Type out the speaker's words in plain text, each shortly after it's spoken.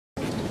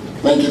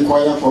Thank you,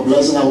 choir, for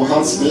blessing our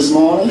hearts this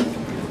morning.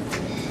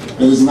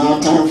 It is now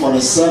time for the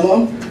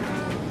sermon.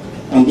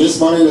 And this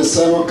morning the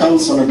sermon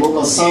comes from the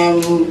book of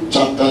Psalm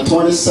chapter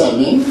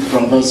 27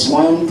 from verse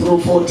 1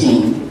 through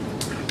 14.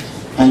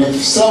 And the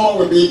sermon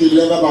will be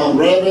delivered by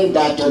Reverend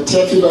Dr.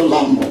 Tefido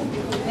Lambo.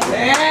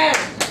 Amen.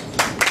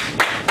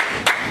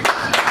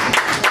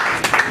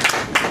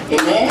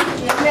 Amen.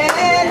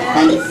 Amen.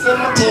 And the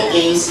sermon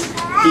is,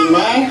 the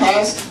man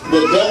has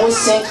the devil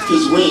set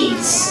his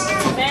ways,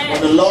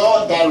 but the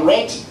Lord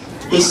direct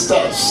his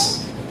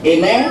steps.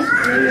 Amen.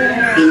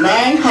 Amen. The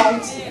man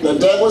has the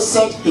devil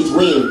set his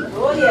way,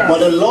 but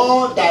the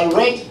Lord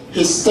direct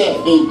his step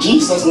in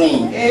Jesus'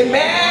 name.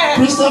 Amen.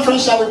 Christian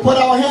friends, shall we put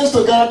our hands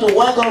together to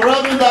welcome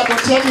Reverend Dr.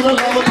 Tefido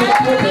Lambo to the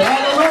pulpit?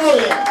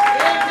 Hallelujah.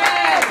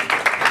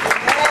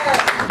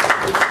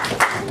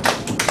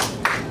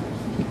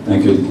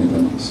 Thank you, Deacon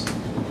Thomas.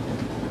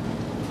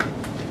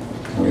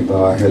 Can we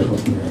bow our head for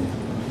prayer?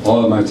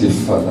 Almighty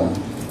Father,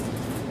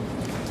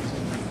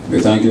 we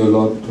thank you,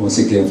 Lord, once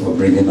again for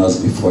bringing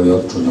us before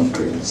your throne of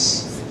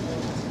grace.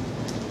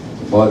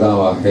 We bow down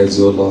our heads,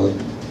 O Lord,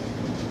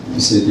 we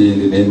say thee in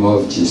the name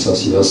of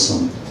Jesus, your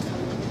Son,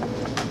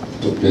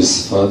 to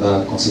please,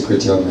 Father,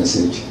 consecrate your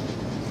message.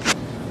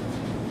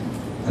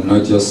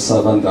 Anoint your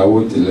servant that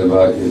will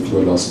deliver it, O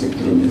Lord, speak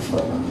through me,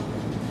 Father.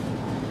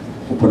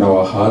 Open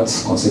our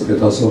hearts,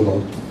 consecrate us, O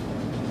Lord.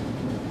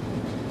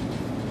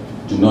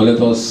 Do not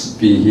let us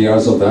be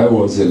hearers of thy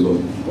words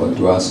alone, but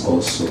do us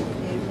also.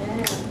 Amen.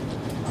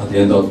 At the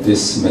end of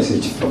this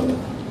message, Father,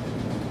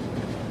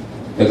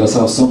 let us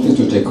have something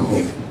to take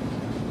home.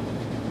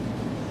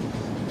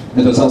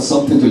 Let us have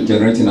something to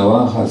generate in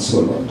our hearts, O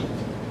Lord,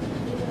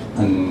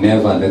 and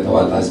never let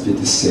our lives be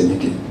the same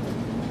again.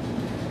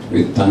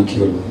 We thank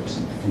you, Lord.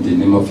 In the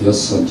name of your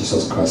Son,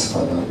 Jesus Christ,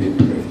 Father, we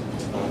pray.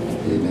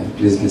 Amen.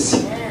 Please be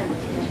seated.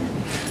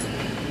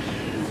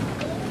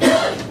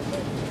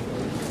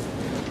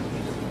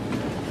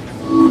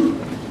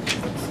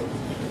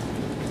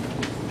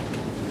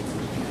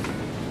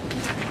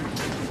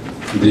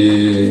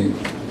 The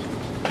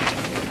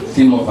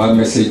theme of our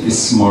message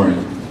this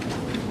morning,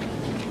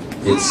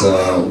 it's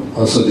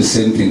also the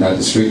same thing that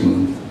is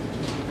written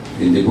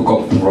in the book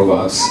of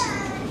Proverbs,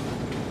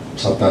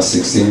 chapter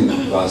 16,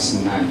 verse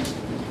 9.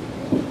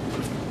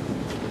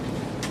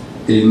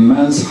 A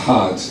man's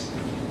heart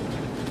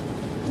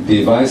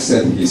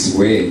deviseth his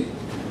way,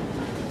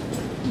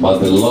 but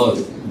the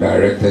Lord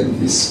directed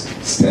his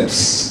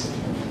steps.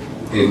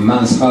 A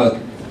man's heart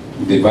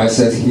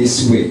deviseth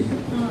his way,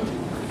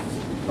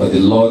 but the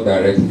Lord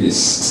directs his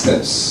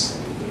steps.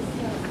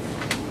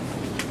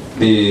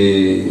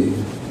 The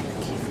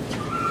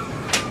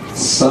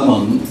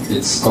sermon,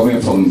 it's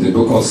coming from the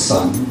book of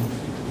Psalm.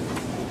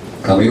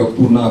 Can we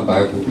open our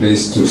Bible,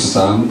 please, to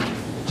Psalm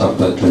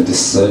chapter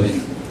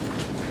 27?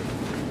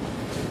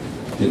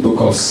 The book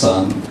of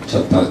Psalm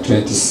chapter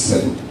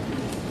 27.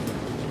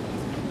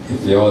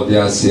 If you all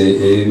there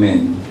say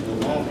amen.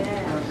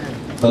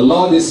 Amen. The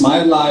Lord is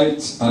my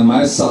light and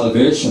my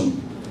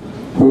salvation.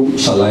 Whom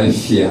shall I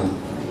fear?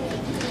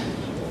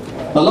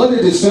 The Lord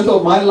is the strength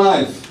of my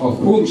life, of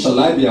whom shall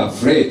I be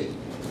afraid?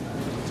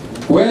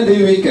 When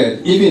the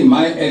wicked, even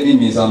my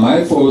enemies and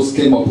my foes,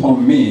 came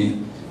upon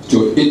me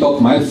to eat up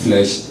my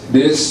flesh,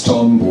 they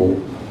stumbled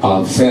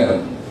and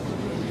fell.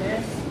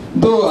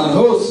 Though an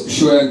host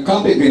should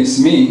encamp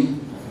against me,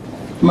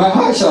 my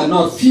heart shall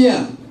not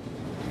fear.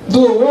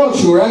 Though war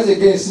should rise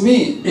against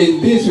me,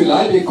 in this will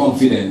I be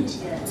confident.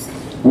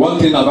 One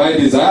thing have I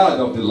desired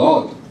of the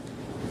Lord,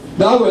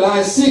 that will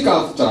I seek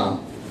after,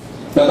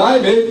 that I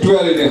may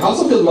dwell in the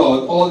house of the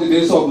Lord all the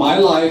days of my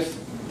life,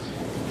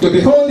 to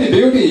behold the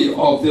beauty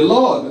of the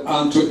Lord,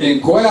 and to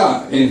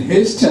inquire in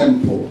his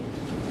temple.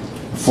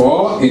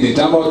 For in the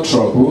time of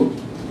trouble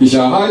he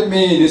shall hide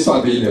me in his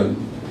pavilion.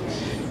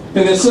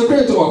 In the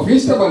secret of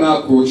his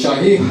tabernacle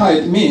shall he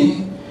hide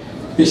me.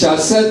 He shall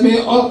set me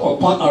up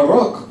upon a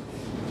rock.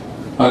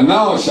 And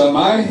now shall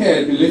my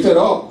head be lifted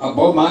up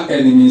above my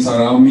enemies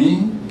around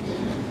me.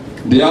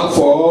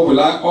 Therefore will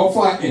I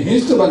offer in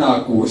his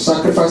tabernacle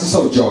sacrifices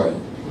of joy.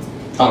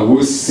 I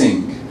will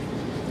sing.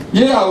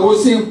 Yea, I will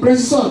sing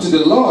praises unto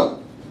the Lord.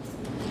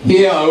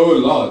 Hear, O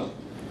Lord,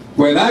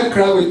 when I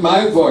cry with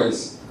my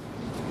voice.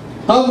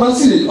 Have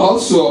mercy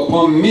also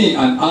upon me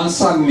and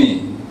answer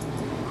me.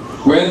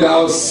 When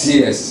thou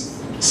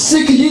seest,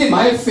 seek ye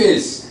my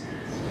face.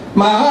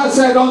 My heart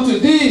said unto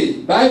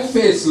thee, thy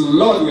face,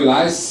 Lord, will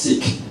I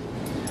seek.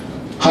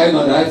 Hide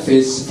not thy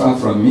face far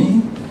from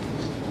me.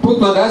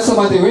 Put not thy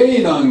servant away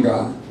in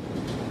anger.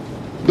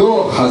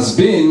 Thou hast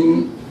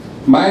been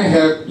my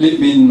help, leave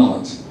me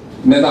not,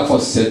 neither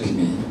forsake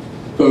me,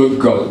 O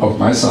God of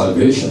my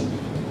salvation.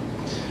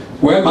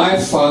 When my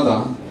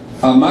father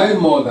and my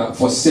mother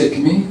forsake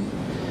me,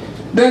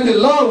 then the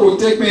Lord will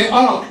take me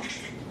up.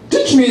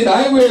 Teach me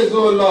thy ways,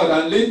 O Lord,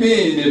 and lead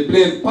me in a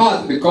plain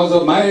path because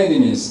of my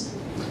enemies.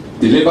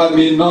 Deliver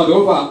me not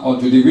over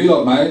unto the will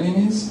of my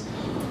enemies.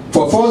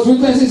 For false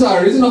witnesses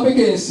are risen up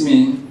against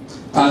me,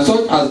 and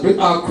such as bring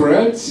out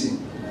cruelty.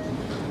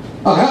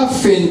 I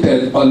have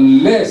fainted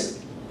unless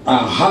I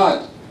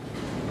had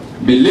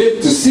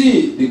Believe to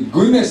see the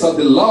goodness of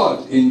the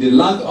Lord in the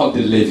land of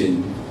the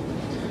living.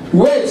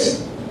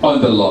 Wait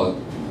on the Lord.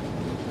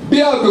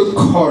 Be of good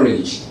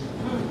courage,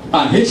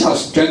 and he shall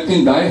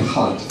strengthen thy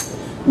heart.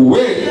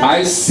 Wait,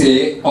 I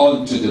say,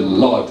 unto the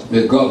Lord.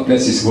 May God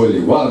bless his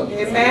holy word.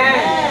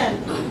 Amen.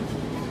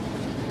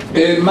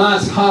 A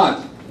man's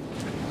heart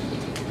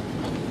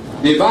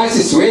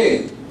devises his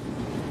way,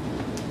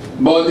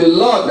 but the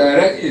Lord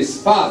directs his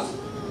path.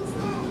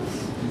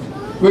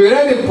 We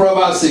read in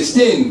Proverbs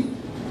 16,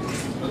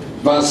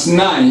 verse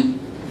 9,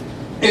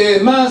 a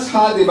man's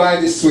heart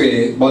divides his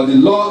way, but the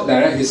Lord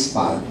directs his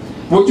path,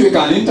 which we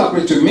can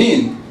interpret to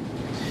mean,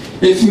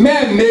 if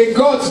men make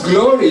God's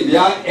glory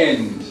their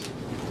end,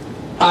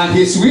 and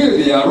his will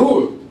their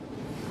rule,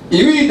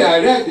 he will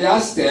direct their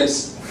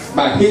steps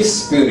by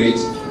his spirit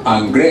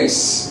and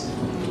grace.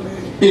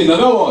 In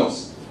other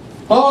words,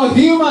 all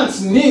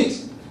humans need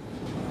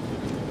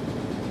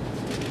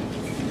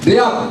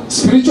their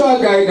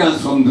spiritual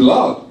guidance from the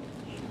Lord.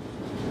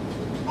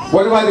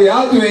 Whatever they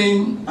are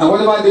doing and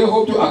whatever they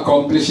hope to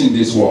accomplish in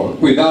this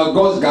world, without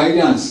God's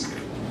guidance,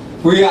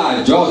 we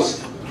are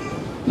just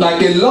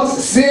like a lost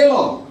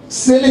sailor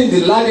sailing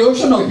the large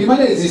ocean of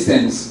human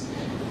existence,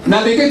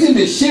 navigating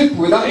the ship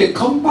without a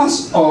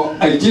compass or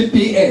a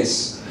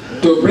GPS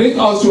to bring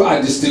us to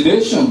our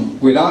destination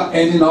without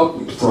ending up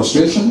with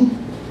frustration,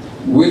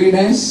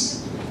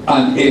 weariness,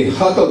 and a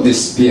heart of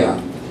despair.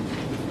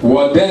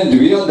 What then do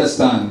we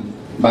understand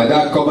by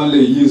that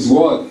commonly used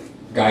word,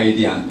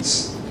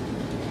 guidance?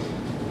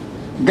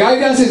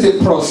 Guidance is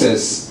the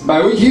process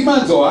by which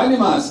humans or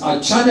animals are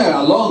channeled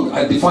along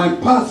a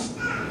defined path,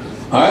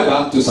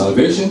 either to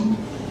salvation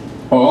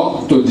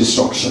or to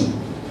destruction.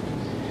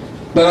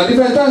 There are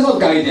different types of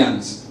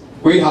guidance.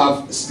 We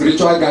have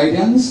spiritual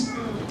guidance,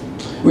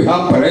 we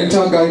have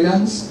parental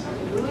guidance,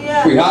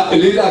 we have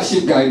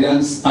leadership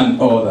guidance, and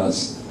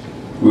others.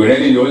 We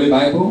read in the Holy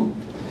Bible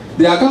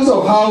the accounts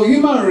of how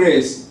human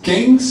race,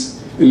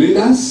 kings,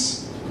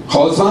 leaders,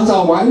 husbands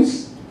and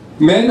wives,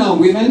 men and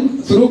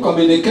women, through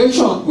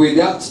communication with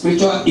their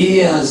spiritual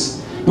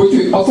ears, which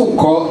we often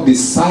call the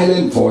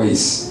silent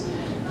voice,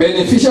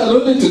 beneficial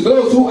only to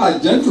those who are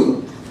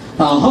gentle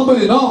and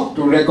humble enough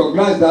to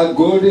recognize that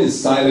golden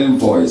silent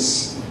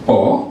voice,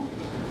 or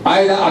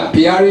either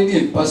appearing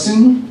in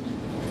person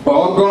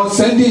or God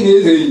sending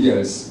his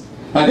angels,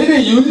 and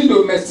even using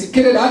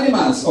domesticated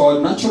animals or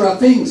natural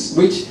things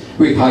which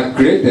we had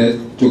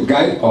created to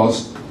guide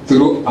us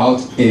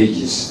throughout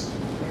ages.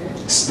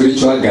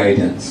 Spiritual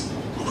guidance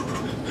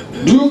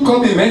do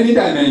come in many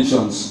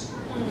dimensions: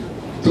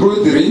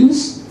 through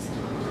dreams,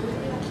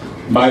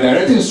 by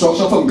direct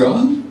instruction from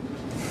God,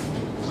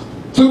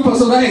 through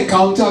personal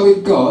encounter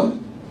with God,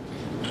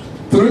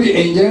 through the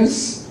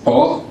angels,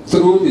 or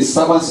through the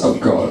servants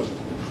of God,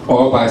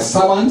 or by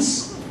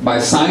servants, by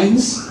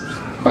signs,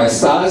 by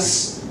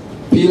stars,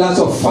 pillars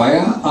of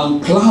fire,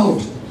 and cloud.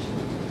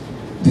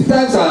 The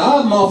types that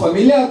are more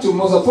familiar to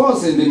most of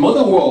us in the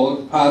modern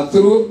world are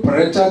through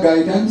parental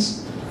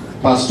guidance,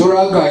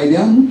 pastoral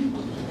guidance,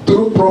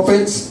 through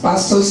prophets,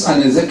 pastors,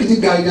 and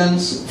executive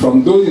guidance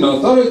from those in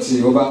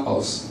authority over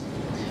us.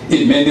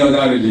 In many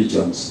other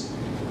religions,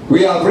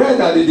 we have read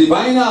that the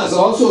diviners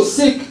also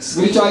seek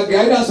spiritual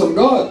guidance from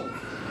God,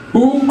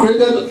 who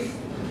created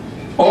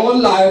all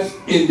life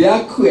in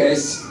their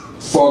quest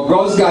for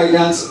God's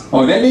guidance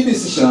on any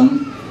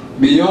decision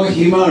beyond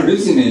human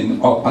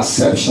reasoning or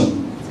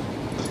perception.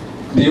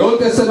 The Old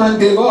Testament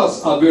gave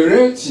us a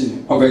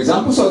variety of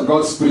examples of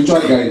God's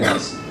spiritual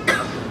guidance.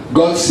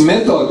 God's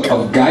method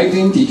of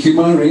guiding the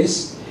human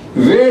race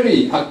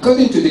vary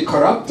according to the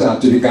character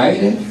to be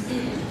guided,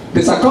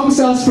 the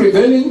circumstance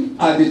prevailing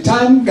at the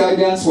time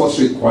guidance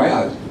was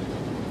required.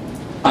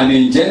 And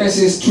in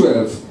Genesis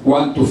 12,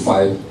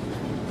 1-5,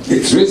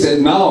 it's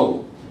written, "Now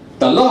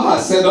the Lord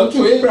has said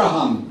unto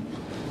Abraham,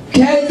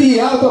 Get thee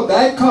out of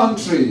thy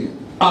country,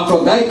 and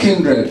from thy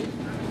kindred,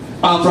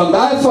 and from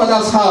thy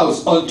father's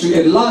house unto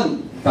a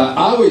land that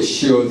I will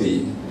show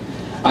thee.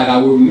 And I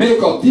will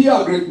make of thee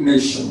a great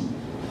nation,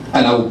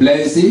 and I will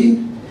bless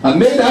thee, and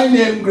make thy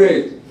name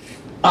great.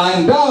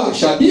 And thou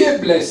shalt be a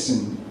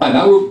blessing, and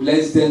I will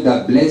bless them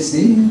that bless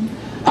thee,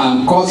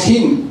 and curse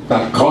him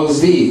that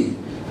curse thee.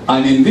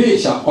 And in thee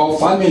shall all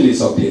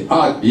families of the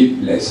earth be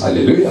blessed."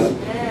 Hallelujah.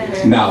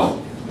 Now,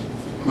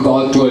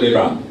 God told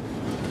Abraham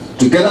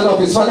to get out of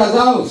his father's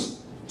house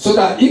so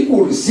that he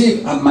could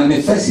receive and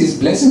manifest his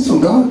blessings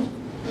from God.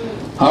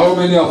 How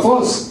many of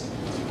us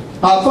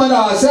have found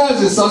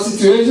ourselves in such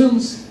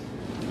situations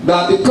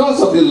that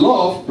because of the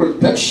love,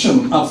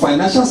 protection, and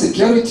financial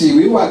security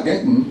we were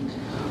getting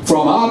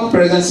from our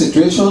present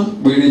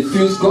situation, we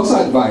refuse God's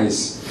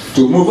advice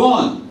to move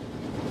on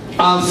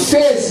and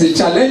face the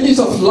challenges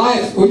of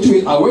life, which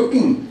will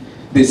awaken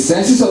the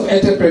senses of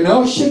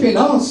entrepreneurship in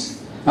us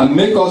and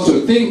make us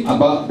to think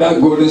about that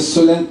golden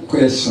solemn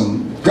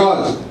question: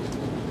 God,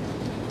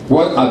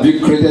 what have you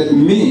created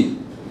me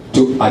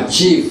to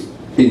achieve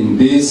in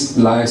this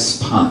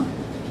lifespan?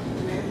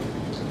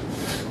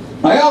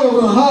 I have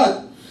often heard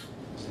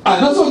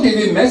and also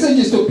giving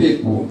messages to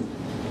people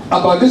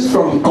about this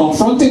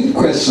confronting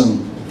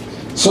question: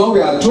 Some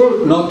we are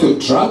told not to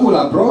travel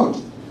abroad,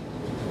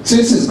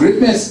 since his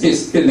greatness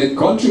is in the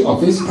country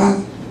of his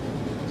birth.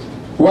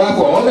 While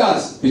for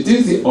others, it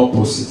is the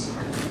opposite.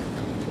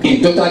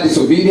 In total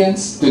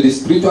disobedience to the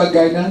spiritual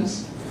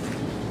guidance,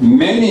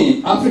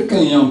 many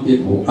African young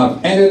people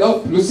have ended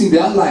up losing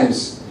their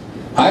lives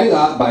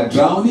either by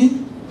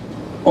drowning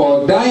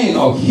or dying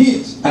of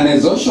heat and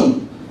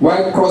exhaustion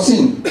while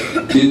crossing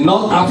the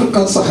North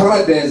African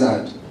Sahara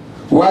Desert,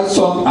 while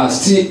some are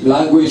still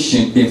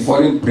languishing in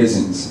foreign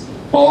prisons,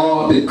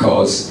 all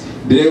because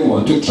they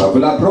want to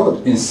travel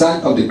abroad in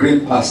search of the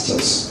green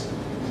pastures.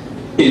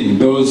 In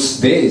those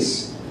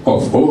days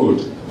of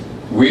old,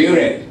 we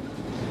read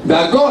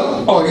that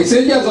God or his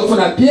angels often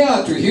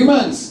appear to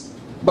humans,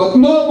 but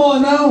no more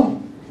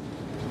now.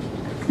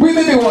 We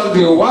may be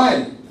wondering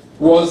why.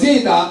 Was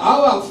it that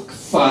our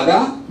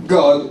Father,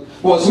 God,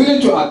 was willing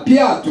to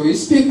appear to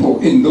his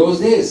people in those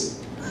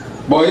days?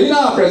 But in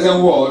our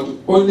present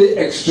world, only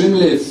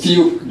extremely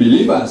few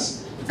believers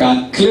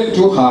can claim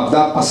to have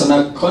that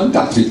personal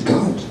contact with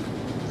God.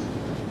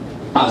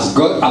 Has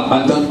God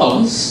abandoned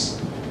us?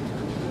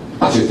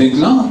 I should think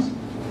not.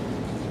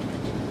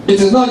 It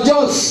is not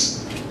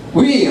just.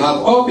 We have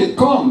all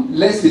become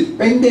less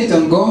dependent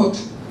on God.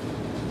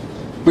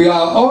 We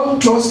are all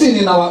trusting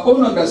in our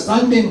own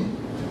understanding,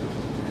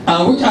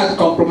 and which has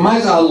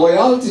compromised our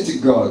loyalty to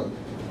God.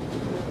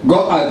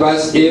 God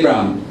advised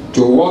Abraham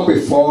to walk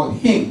before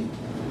him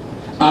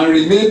and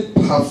remain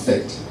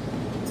perfect.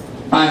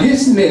 And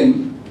his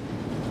name,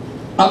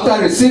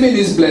 after receiving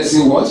his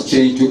blessing, was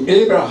changed to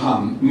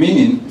Abraham,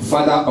 meaning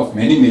father of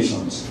many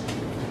nations.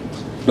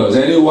 Does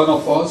any one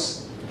of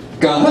us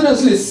can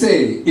honestly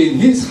say in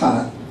his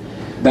heart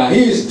that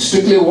he is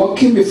strictly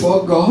walking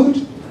before God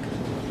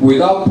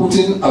without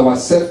putting our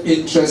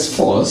self-interest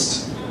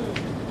first?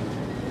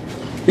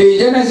 In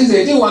Genesis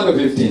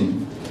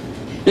 18:1-15,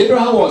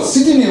 Abraham was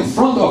sitting in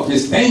front of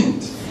his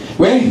tent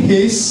when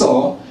he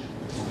saw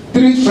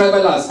 3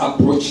 travelers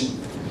approaching.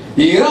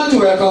 He ran to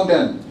welcome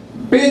them,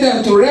 bade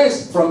them to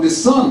rest from the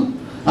sun,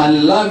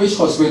 and lavish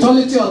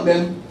hospitality on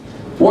them,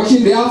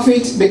 washing their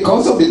feet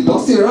because of the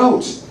dusty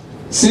route.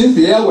 Since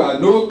there were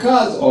no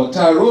cars or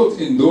tar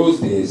roads in those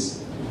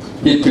days,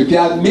 he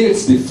prepared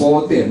meals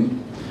before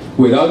them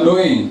without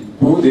knowing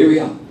who they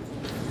were.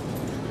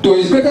 To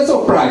his greatest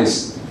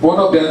surprise, one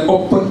of them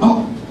opened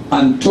up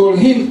and told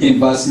him in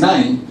verse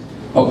 9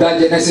 of that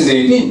Genesis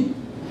 18,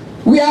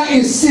 "Where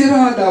is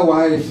Sarah thy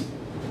wife?"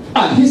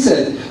 And he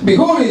said,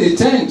 "Behold, in the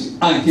tent."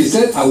 And he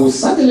said, "I will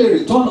certainly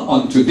return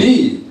unto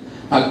thee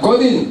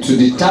according to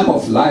the time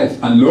of life,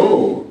 and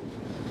lo,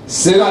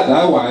 Sarah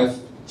thy wife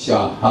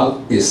shall have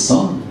a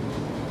son."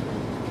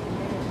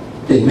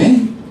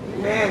 Amen.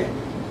 Amen.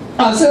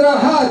 And Sarah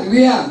heard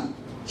where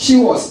she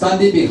was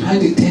standing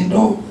behind the tent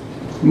door.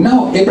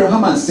 Now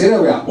Abraham and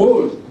Sarah were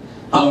old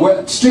and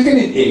were stricken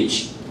in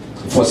age.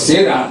 For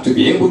Sarah to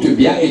be able to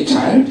bear a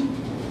child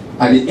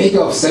at the age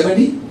of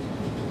 70,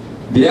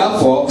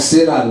 therefore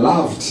Sarah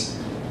laughed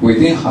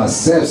within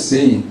herself,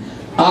 saying,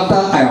 "After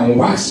I am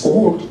waxed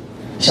old,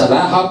 shall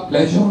I have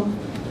pleasure,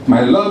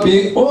 my Lord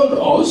being old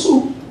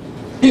also?"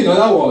 In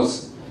other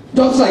words,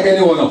 just like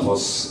any one of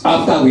us,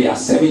 after we are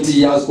 70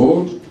 years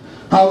old,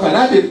 how can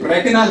I be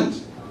pregnant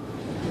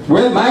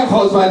when my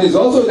husband is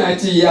also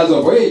 90 years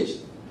of age?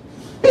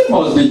 They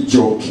must be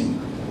joking.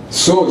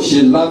 So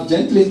she laughed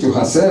gently to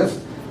herself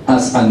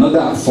as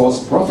another false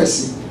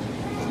prophecy.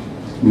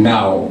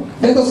 Now,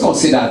 let us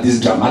consider this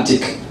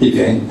dramatic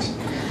event.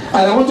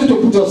 And I want you to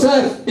put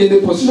yourself in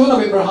the position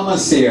of Abraham and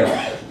Sarah.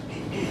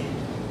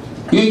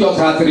 You just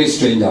had 3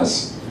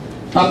 strangers.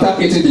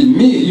 After eating the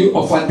meal you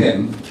offered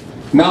them,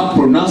 now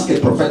pronounce a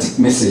prophetic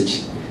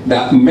message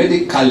that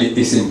medically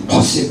is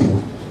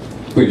impossible.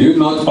 Will you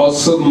not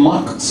also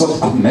mark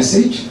such a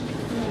message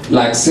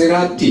like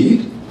Sarah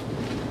did?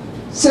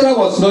 Sarah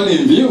was not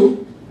in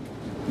view,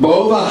 but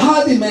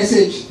overheard the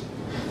message.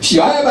 She,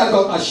 however,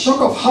 got a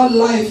shock of her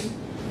life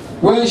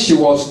when she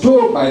was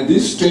told by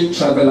these strange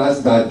travelers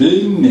that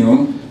they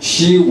knew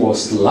she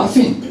was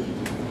laughing.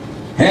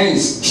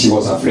 Hence, she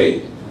was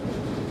afraid.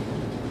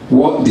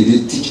 What did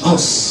it teach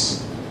us?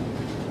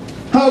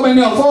 How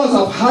many of us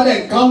have had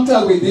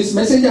encounter with these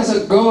messengers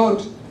of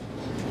God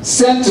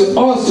sent to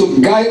us to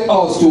guide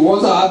us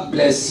towards our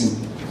blessing,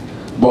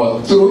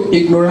 but through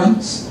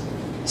ignorance,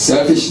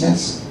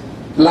 selfishness,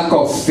 lack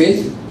of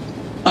faith,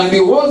 and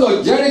the walls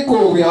of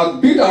Jericho we have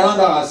built around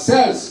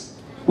ourselves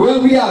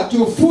when we are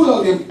too full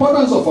of the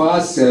importance of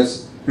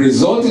ourselves,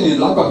 resulting in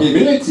lack of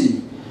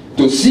humility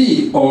to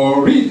see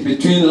or read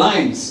between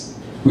lines.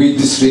 We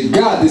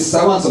disregard the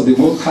servants of the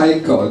Most High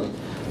God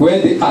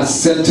when they are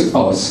sent to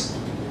us.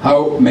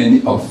 How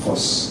many of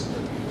us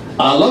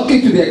are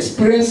lucky to be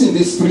experiencing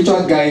this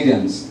spiritual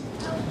guidance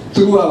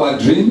through our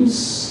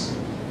dreams?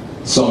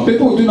 Some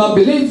people do not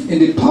believe in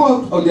the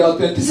power of the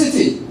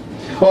authenticity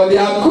or the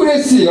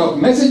accuracy of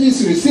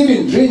messages received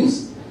in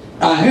dreams,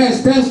 and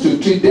hence tends to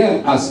treat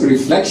them as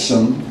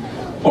reflection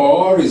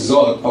or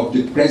result of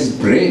depressed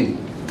brain.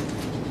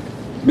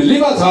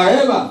 Believers,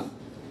 however,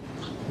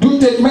 do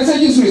take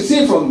messages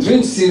received from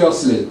dreams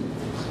seriously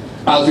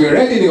As we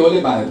read in the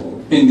Holy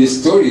Bible, in the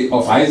story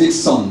of Isaac's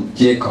son,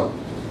 Jacob.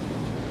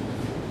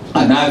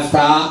 And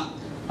after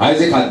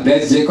Isaac had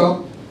blessed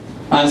Jacob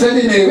and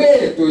sent him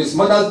away to his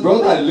mother's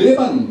brother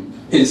Laban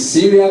in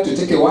Syria to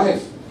take a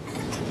wife,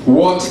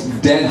 what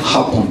then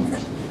happened?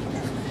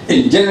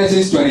 In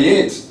Genesis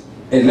 28,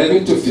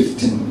 11 to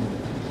 15,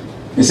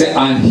 he said,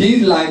 and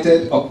he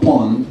lighted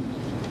upon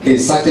a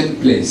certain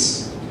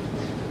place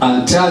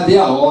and tarried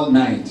there all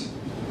night,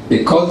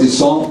 because the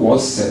sun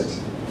was set.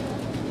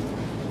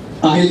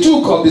 And he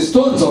took of the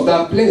stones of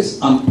that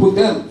place and put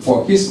them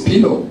for his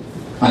pillow,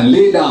 and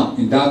lay down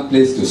in that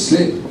place to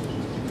sleep.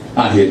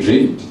 And he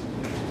dreamed.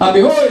 And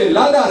behold, a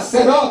ladder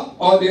set up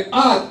on the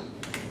earth,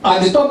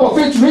 and the top of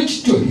it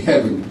reached to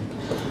heaven.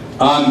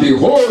 And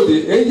behold,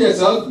 the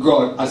angels of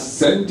God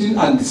ascending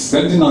and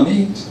descending on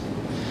it.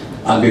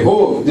 And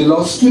behold, the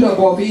Lord stood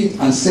above it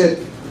and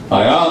said,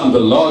 I am the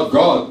Lord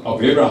God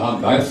of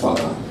Abraham thy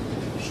father,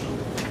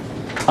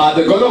 and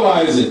the God of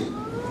Isaac.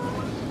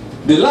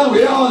 The land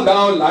whereon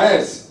thou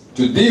liest,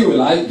 to thee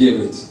will I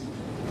give it,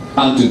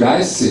 and to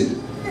thy seed.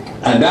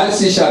 And thy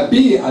seed shall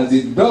be as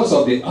the dust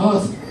of the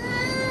earth,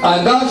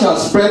 and thou shalt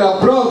spread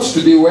abroad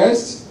to the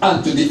west,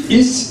 and to the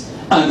east,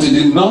 and to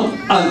the north,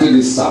 and to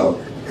the south.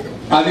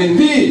 And in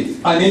thee,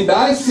 and in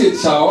thy seed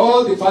shall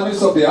all the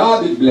families of the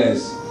earth be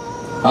blessed.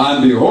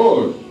 And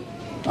behold,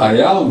 I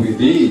am with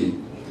thee,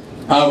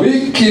 and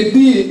will keep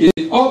thee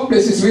in all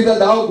places whither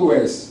thou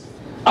goest,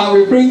 and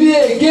will bring thee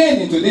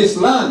again into this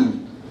land.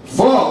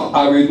 For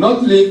I will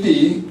not leave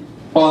thee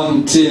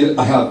until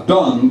I have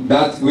done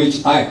that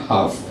which I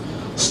have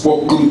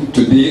spoken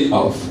to thee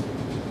of.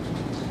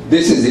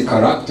 This is the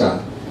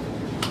character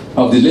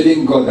of the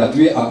living God that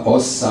we are all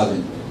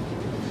serving.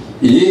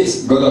 He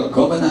is God of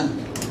covenant,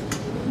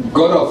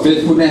 God of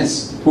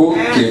faithfulness, who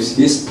keeps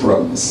his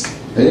promise.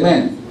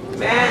 Amen.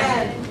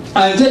 Amen.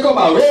 And Jacob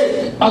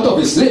awake out of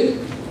his sleep,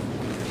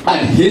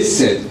 and he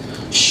said,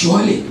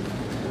 surely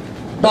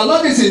the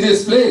Lord is in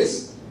this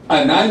place,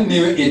 and I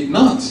knew it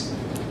not.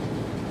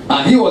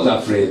 And he was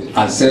afraid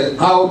and said,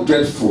 how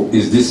dreadful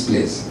is this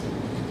place?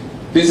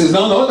 This is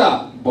none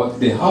other but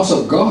the house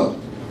of God,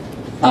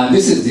 and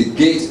this is the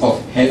gate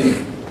of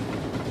heaven.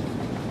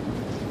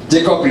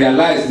 Jacob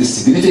realized the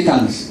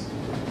significance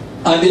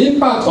and the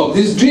impact of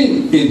this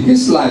dream in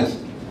his life,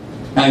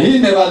 and he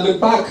never looked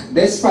back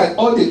despite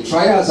all the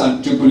trials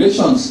and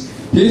tribulations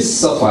he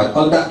suffered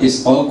under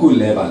his uncle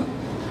Laban,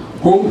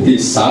 whom he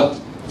served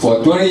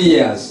for 20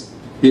 years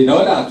in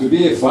order to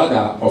be a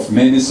father of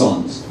many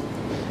sons.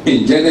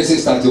 In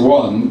Genesis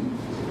 31,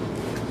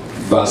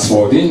 verse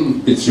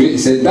 14, it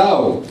said,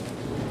 thou,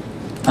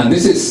 and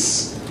this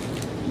is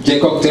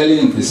Jacob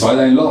telling his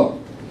father-in-law,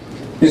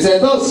 he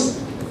said, thus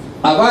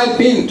have I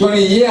been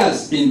 20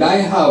 years in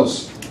thy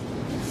house.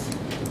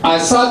 I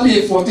served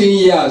thee 14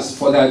 years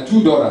for thy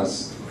 2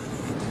 daughters,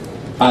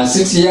 and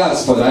 6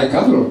 years for thy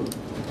cattle,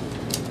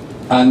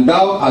 and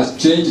thou hast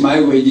changed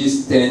my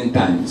wages 10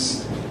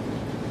 times.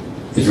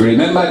 If you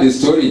remember the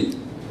story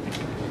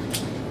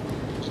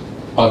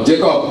of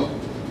Jacob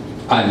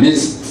and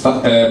his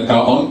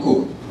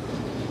uncle,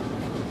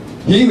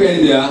 he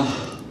went there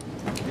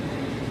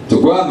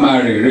to go and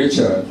marry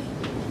Rachel,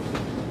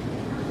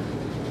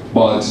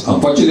 but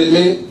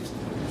unfortunately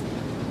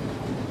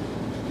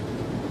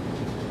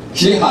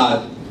she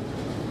had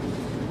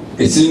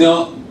a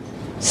senior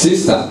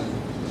sister,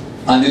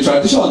 and the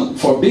tradition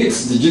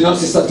forbids the junior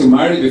sister to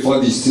marry before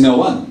the senior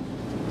one.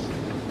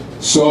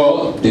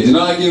 So they did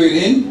not argue with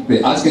him.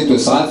 They asked him to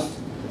serve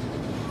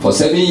for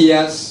 7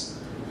 years,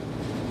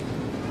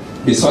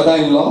 his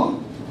father-in-law,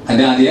 and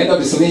then at the end of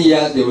the 7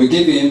 years they will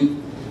give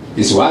him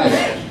his wife.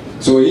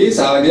 So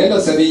at the end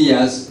of 7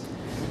 years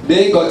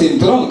they got him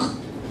drunk,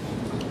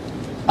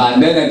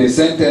 and then they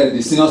sent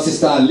the senior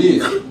sister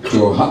leave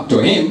to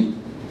him.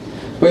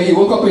 When he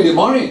woke up in the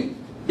morning,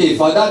 he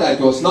found out that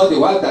it was not the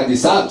wife that he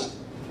served.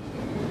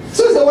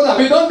 So he said, what have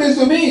you done this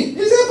to me?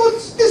 He said, but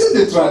this is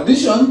the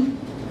tradition.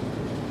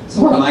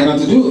 So what am I going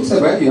to do? He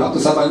said, well, you have to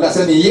serve another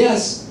 7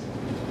 years.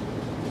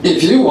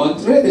 If you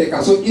want,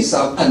 Rebecca, so he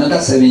served another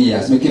 7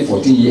 years, making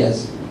 14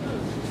 years.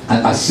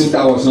 And as if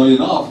that was not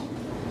enough,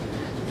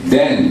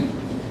 then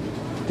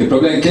the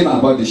problem came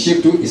about the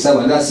shift too. He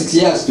served another 6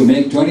 years to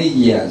make 20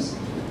 years.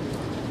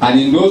 And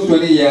in those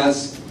 20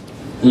 years,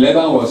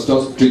 Laban was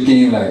just tricking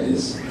him like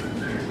this.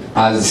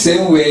 As the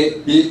same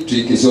way he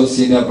tricked his own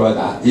senior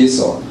brother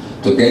Esau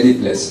to get the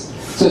blessing.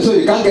 So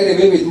you can't get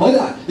away with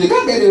murder. You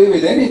can't get away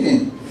with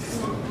anything.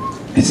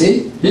 You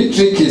see, he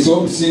tricked his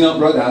own senior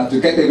brother to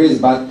get away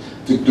his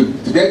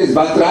to get his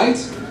birthright,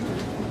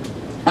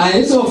 and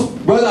his own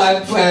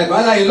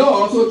brother-in-law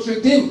also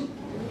tricked him.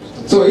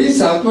 So he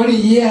served 20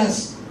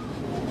 years.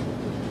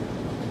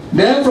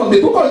 Then from the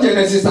book of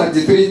Genesis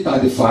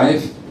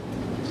 33-35,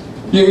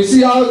 you will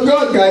see how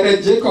God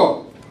guided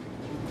Jacob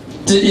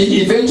till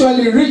he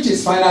eventually reached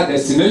his final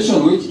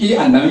destination, which he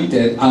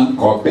anointed and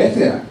called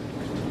Bethel.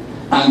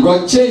 And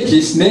God changed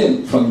his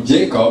name from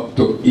Jacob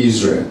to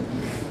Israel.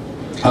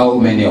 How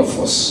many of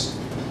us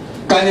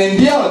can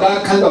endure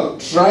that kind of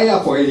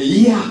trial for a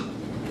year?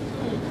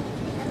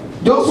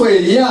 Just for a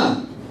year.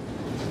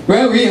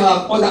 when we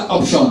have other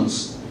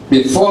options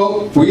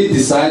before we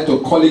decide to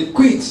call it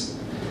quits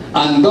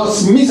and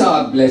thus miss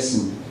our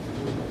blessing.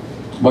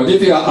 But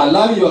if you are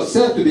allowing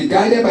yourself to be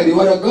guided by the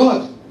word of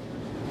God,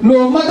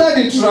 no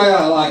matter the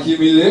trial or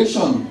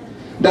humiliation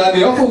that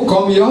may often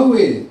come your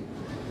way,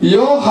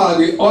 your heart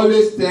will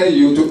always tell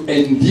you to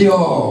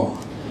endure,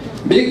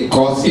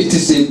 because it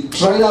is a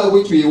trial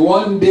which will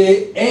one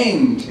day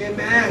end.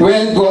 Amen.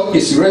 When God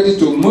is ready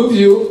to move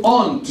you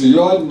on to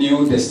your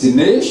new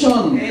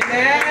destination.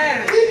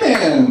 Amen.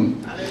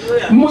 Amen.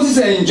 Hallelujah. Moses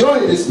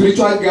enjoyed the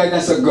spiritual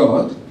guidance of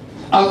God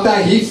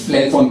after he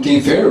fled from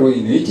King Pharaoh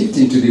in Egypt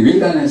into the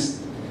wilderness.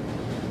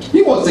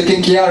 He was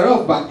taken care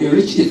of by a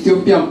rich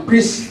Ethiopian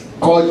priest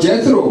called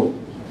Jethro,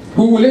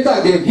 who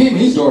later gave him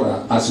his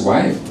daughter as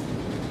wife.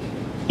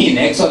 In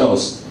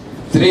Exodus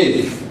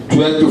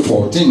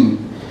 3:12-14,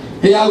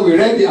 here we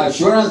read the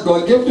assurance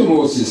God gave to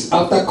Moses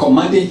after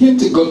commanding him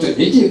to go to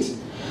Egypt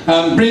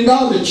and bring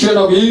out the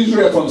children of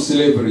Israel from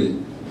slavery.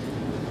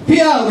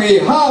 Here we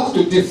have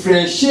to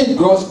differentiate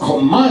God's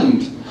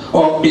command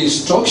or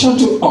instruction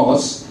to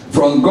us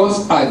from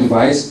God's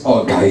advice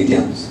or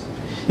guidance.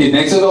 In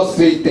Exodus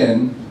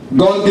 3:10,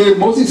 God gave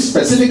Moses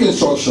specific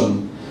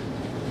instruction.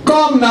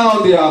 Come now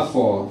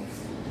therefore,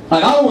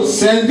 and I will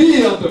send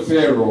thee unto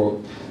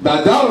Pharaoh,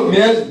 that thou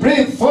mayest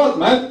bring forth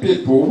my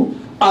people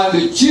and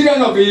the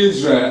children of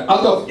Israel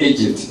out of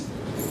Egypt.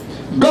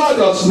 God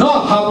does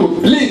not have to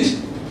plead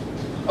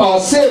or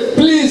say,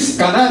 please,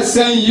 can I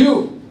send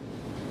you?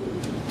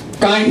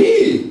 Can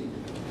he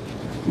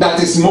that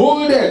is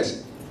molded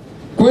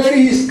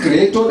query his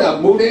creator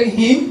that molded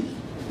him?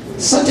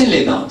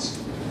 Certainly not.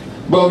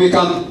 But we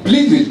can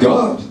plead with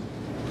God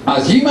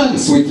as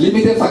humans with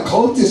limited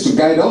faculties to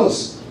guide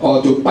us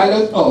or to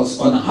pilot us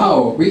on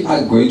how we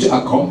are going to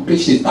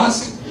accomplish the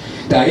task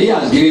that he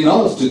has given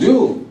us to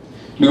do,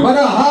 no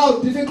matter how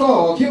difficult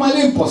or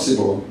humanly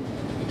impossible.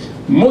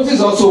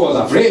 Moses also was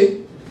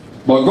afraid,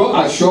 but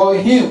God assured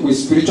him with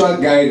spiritual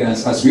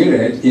guidance, as we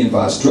read in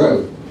verse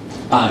 12.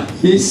 And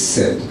he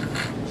said,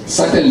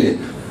 certainly,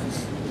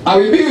 I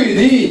will be with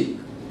thee,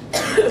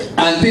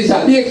 and this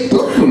shall be a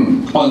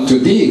token unto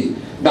thee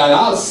that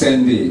I'll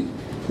send thee.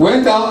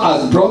 When thou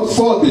hast brought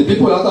forth the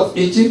people out of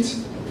Egypt,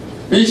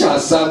 ye shall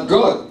serve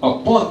God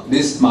upon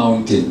this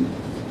mountain.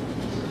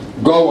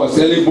 God was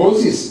telling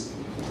Moses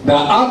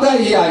that after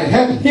he had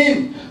helped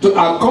him to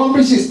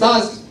accomplish his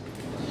task,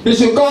 he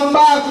should come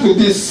back to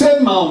the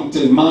same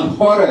mountain, Mount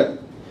Horeb,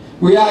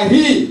 where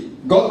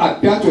God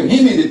appeared to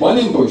him in the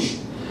burning bush,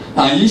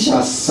 and ye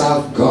shall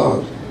serve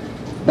God.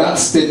 That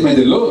statement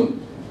alone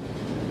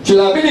should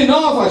have been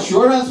enough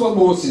assurance for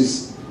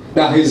Moses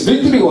that his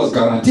victory was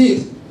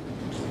guaranteed.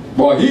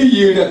 But he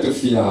yielded to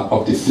fear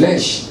of the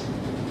flesh.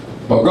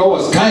 But God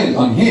was kind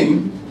on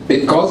him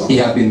because he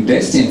had been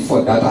destined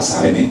for that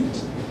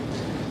assignment.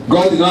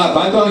 God did not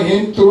abandon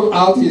him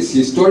throughout his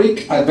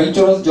historic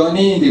adventurous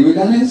journey in the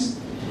wilderness.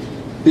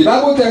 The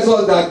Bible tells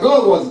us that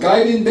God was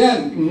guiding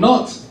them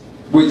not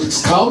with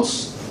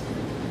scouts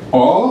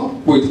or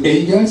with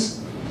angels,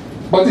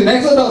 but in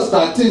Exodus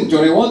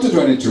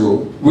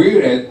 13:21-22, we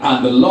read,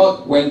 and the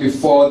Lord went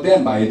before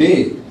them by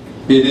day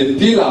in a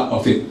pillar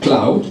of a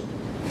cloud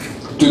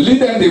to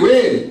lead them the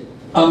way,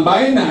 and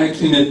by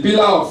night in a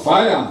pillar of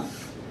fire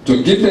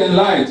to give them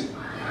light,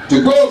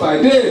 to go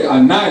by day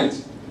and night.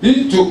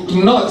 He took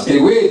not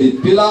away the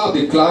pillar of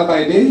the cloud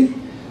by day,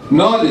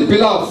 nor the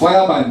pillar of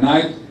fire by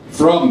night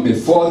from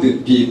before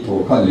the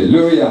people.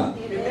 Hallelujah.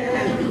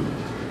 Amen.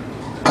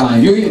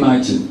 Can you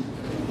imagine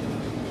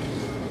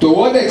to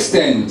what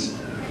extent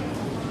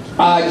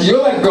our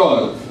Jehovah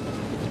God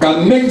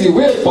can make the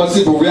way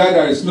possible where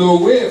there is no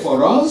way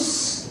for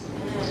us?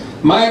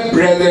 My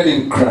brethren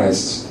in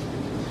Christ,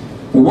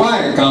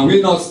 why can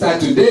we not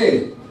start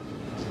today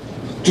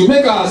to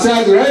make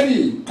ourselves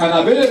ready and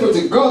available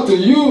to God to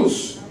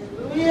use?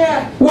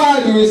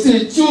 Why do we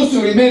still choose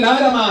to remain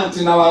adamant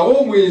in our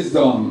own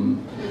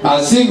wisdom,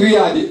 as if we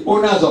are the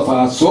owners of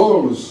our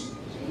souls?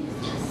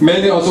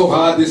 Many also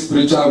heard these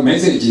spiritual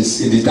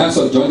messages in the times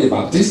of John the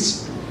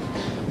Baptist,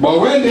 but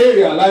when they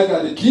realized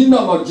that the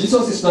kingdom of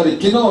Jesus is not the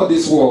kingdom of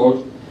this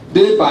world,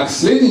 they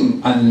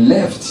backsliding and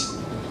left.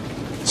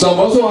 Some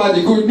also had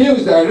the good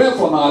news direct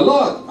from our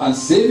Lord and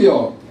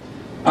Savior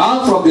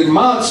and from the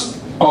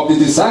mouth of the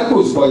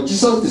disciples, but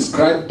Jesus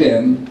described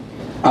them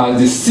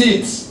as the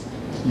seeds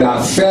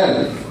that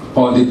fell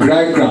on the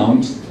dry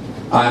ground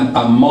and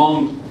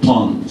among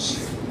thorns.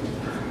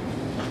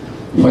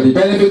 For the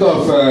benefit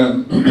of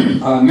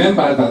our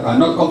members that are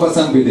not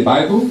conversant with the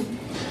Bible,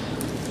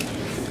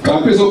 can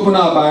we please open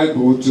our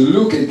Bible to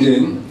Luke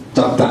again,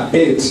 chapter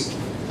 8.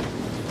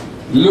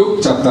 Luke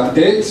chapter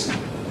 8.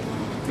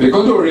 We're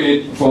going to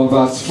read from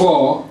verse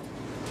 4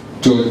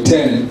 to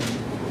 10.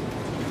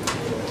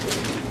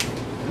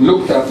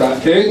 Luke chapter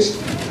 8,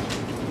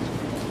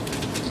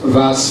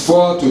 verse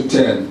 4 to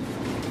 10.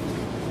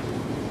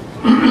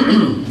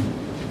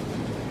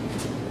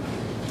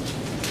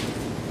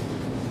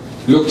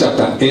 Luke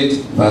chapter 8,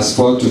 verse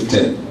 4 to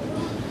 10.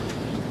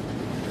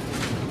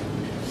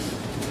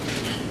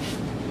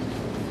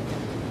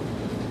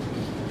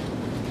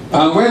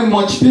 And when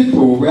much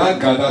people were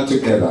gathered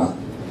together,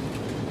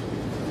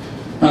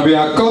 and we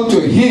are come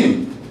to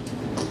him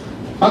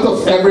out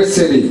of every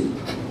city,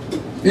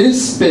 he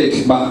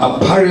spake by a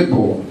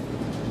parable.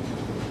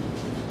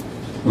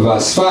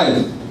 Verse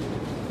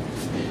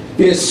 5.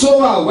 A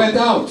sower went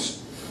out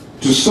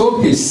to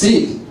sow his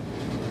seed,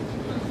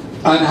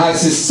 and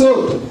as he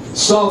sowed,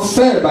 some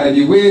fell by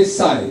the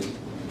wayside,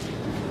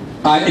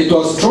 and it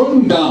was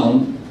trodden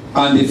down,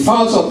 and the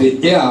fowls of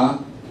the air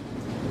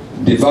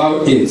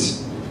devoured it.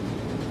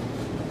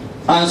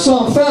 And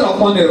some fell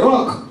upon a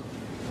rock,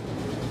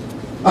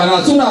 and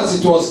as soon as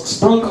it was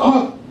sprung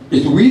up,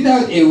 it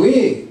withered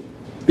away,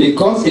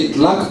 because it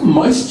lacked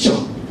moisture.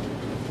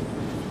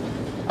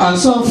 And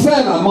some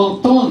fell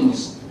among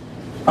thorns,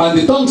 and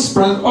the thorns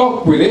sprang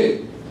up with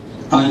it,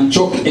 and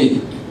choked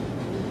it.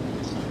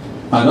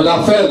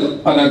 Another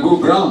fell on a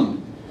good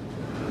ground,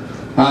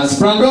 and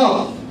sprang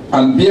up,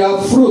 and bare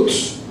fruit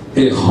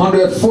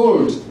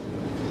 100-fold.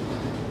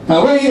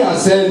 And when he had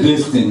said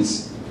these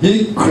things,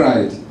 he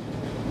cried,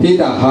 He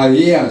that hath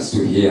ears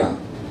to hear,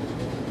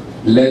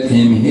 let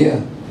him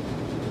hear.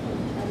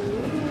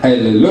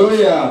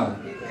 Hallelujah.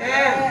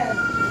 Yes.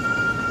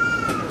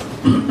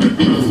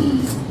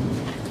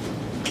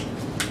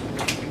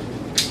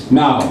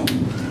 Now,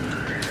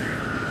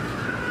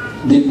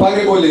 the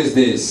parable is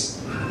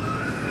this.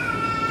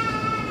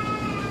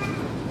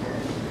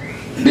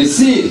 The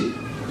seed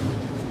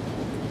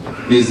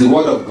is the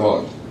word of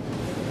God.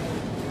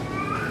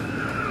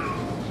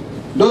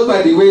 Those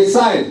by the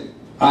wayside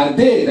are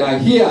they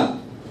that hear.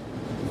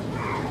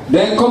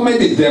 Then cometh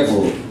the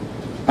devil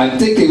and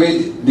take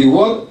away the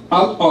word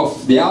out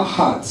of their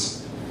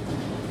hearts,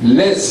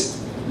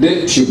 lest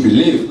they should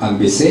believe and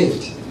be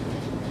saved.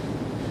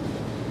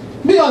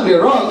 They on the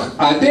rock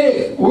are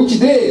they which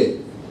they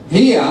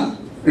hear,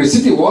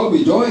 receive the word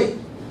with joy.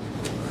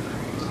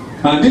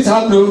 And these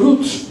have no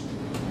root,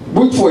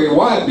 which for a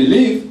while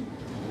believe,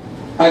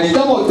 and in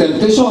time of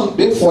temptation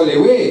they fall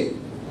away.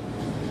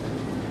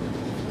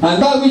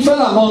 And that which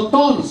fell among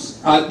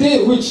thorns are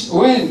they which,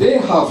 when they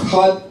have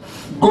had,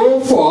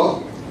 go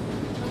forth,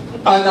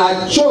 and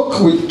are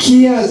choked with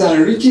cares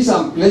and riches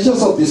and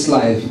pleasures of this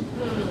life,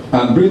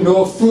 and bring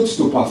no fruit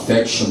to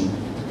perfection.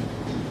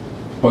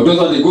 But those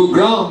on the good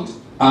ground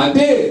are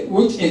they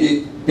which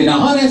in an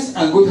honest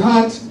and good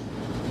heart,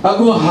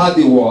 having heard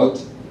the word,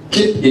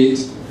 keep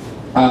it,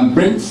 and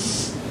bring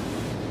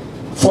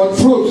forth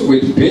fruit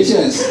with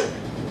patience.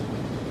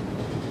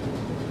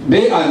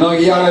 They are not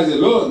hearers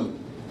alone,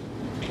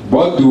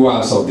 but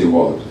doers of the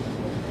word.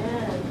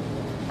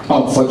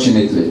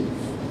 Unfortunately,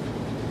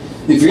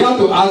 if you have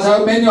to ask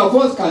how many of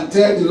us can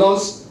tell the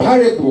Lord's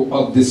parable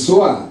of the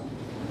sower,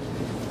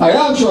 I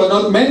am sure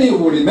not many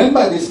will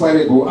remember this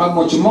parable, and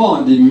much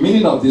more the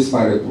meaning of this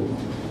parable.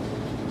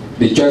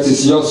 The choice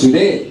is yours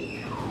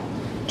today,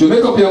 to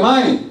make up your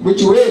mind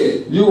which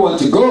way you want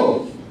to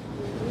go.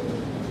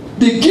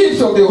 The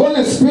gift of the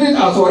Holy Spirit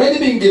has already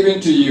been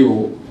given to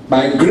you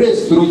by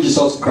grace through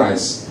Jesus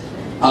Christ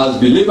as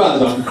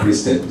believers and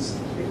Christians.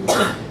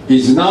 It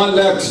is now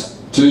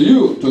left to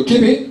you to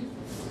keep it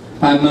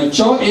and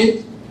nurture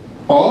it,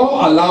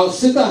 or allow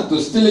Satan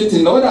to steal it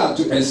in order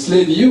to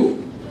enslave you.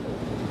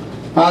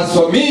 As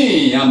for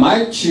me and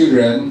my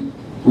children,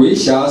 we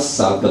shall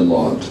serve the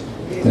Lord.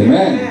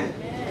 Amen.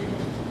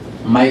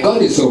 My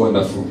God is so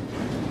wonderful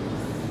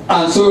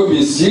and so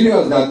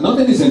mysterious that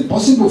nothing is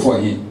impossible for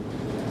him.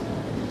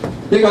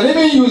 He can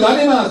even use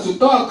animals to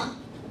talk,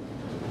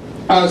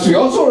 as we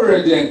also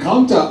already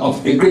encounter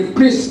of a great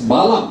priest,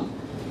 Balaam,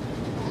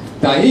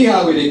 that he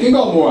had with the king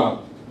of Moab,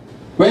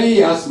 when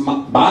he asked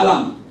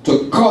Balaam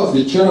to curse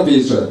the children of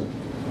Israel.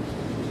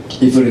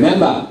 If you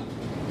remember,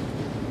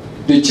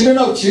 the children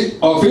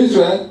of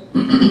Israel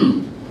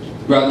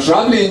were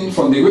traveling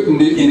from in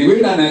the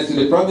wilderness to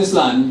the promised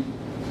land,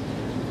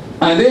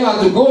 and they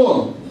had to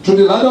go through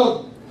the land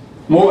of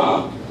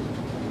Moab.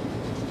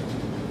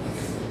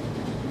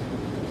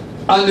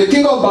 And the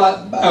king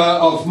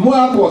of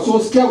Moab was so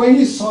scared when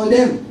he saw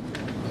them.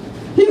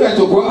 He went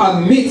to go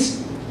and meet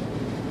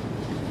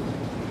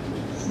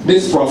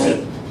this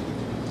prophet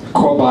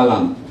called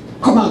Balaam.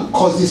 Come and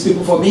curse these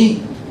people for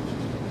me.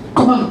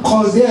 Come and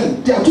curse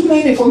them. They are too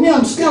many for me.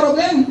 I'm scared of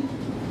them.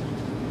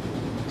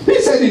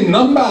 He said in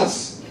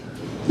Numbers,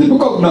 the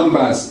book of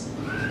Numbers,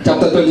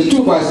 chapter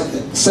 22,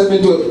 verse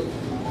 7 to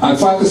and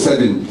 5 to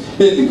 7.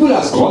 The people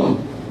has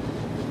come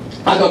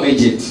out of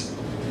Egypt.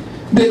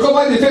 They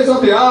covered the face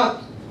of the earth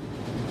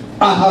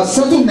and has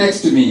settled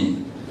next to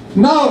me.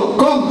 Now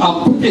come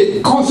and put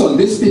a curse on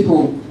these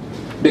people,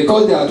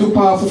 because they are too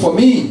powerful for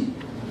me.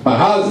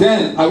 Perhaps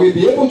then I will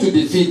be able to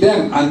defeat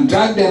them and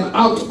drag them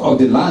out of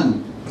the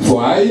land.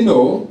 For I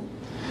know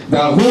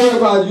that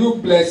whoever you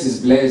bless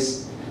is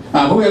blessed,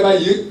 and whoever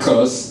you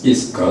curse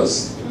is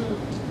cursed.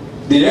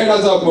 The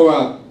elders of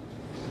Moab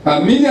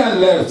and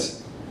Midian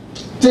left,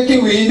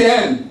 taking with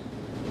them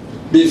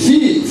the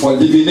fee for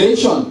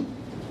divination.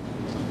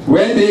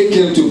 When they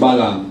came to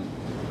Balaam,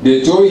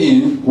 they told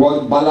him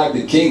what Balak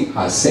the king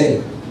had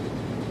said.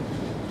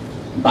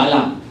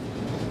 Balaam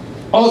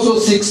also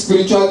seeks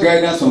spiritual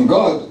guidance from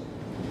God,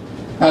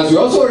 As we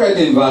also read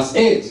in verse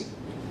 8,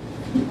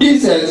 he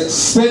said,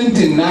 spend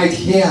the night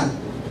here.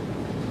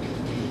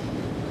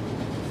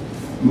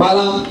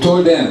 Balaam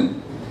told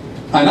them,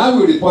 and I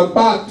will report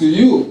back to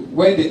you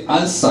when the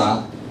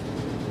answer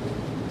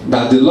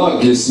that the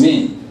Lord gives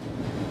me.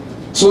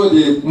 So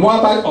the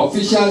Moabite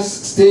officials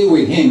stayed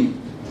with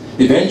him.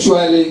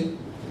 Eventually,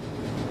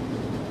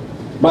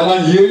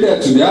 Balaam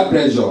yielded to their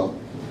pressure.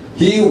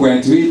 He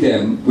went with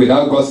them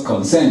without God's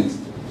consent.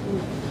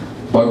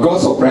 But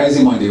God surprised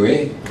him on the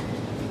way.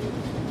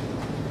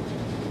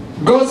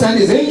 God sent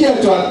his angel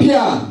to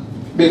appear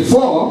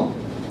before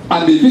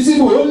and be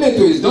visible only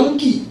to his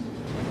donkey.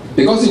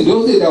 Because in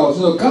those days there was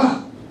no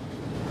car.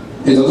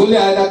 It was only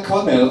either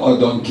camel or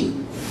donkey.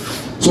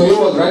 So he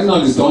was riding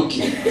on his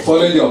donkey,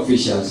 following the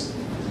officials.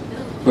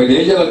 But the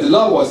angel of the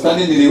Lord was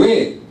standing in the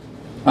way.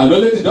 And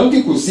only the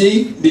donkey could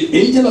see the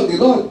angel of the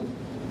Lord.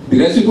 The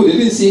rest of people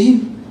didn't see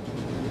him.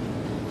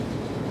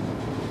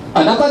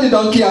 And after the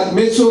donkey had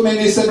made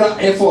several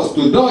efforts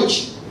to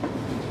dodge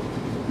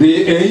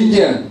the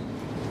angel,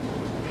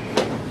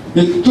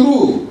 he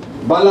threw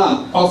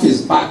Balaam off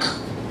his back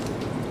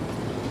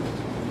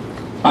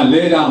and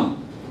lay down.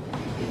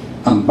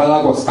 And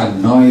Balaam was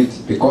annoyed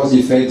because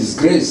he felt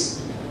disgrace.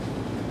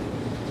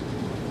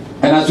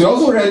 And as we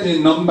also read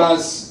in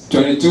Numbers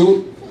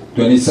 22,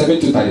 27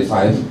 to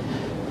 35,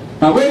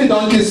 and when the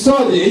donkey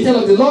saw the angel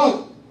of the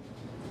Lord,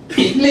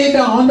 it lay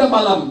down under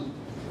Balaam.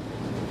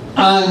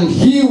 And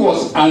he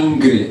was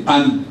angry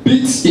and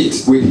beat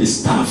it with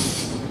his staff.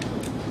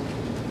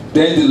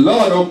 Then the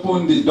Lord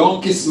opened the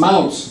donkey's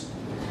mouth,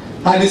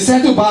 and he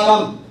said to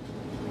Balaam,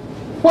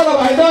 what have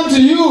I done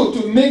to you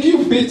to make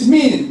you beat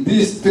me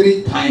these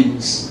 3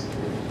 times?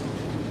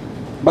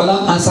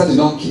 Balaam answered the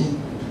donkey,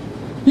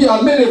 you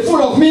have made a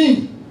fool of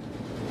me.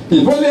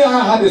 If only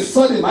I had a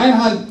sword in my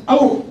hand, I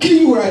will kill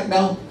you right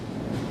now.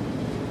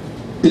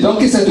 The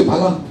donkey said to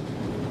Balaam,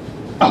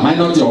 am I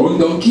not your own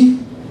donkey,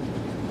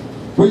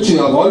 which you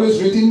have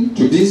always ridden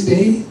to this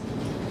day?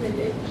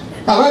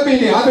 Have I been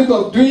in the habit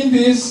of doing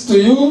this to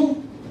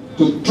you,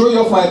 to throw you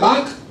off my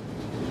back?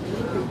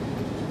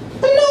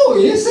 No,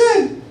 he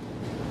said.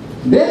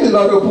 Then the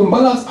Lord opened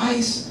Balaam's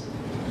eyes,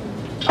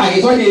 and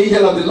he saw the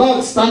angel of the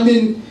Lord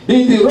standing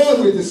in the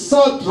road with his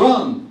sword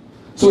drawn.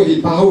 So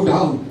he bowed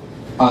down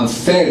and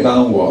fell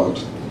downward.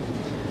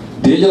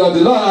 The angel of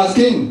the Lord asked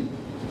him,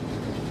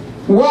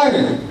 why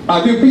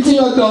have you beaten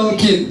your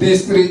donkey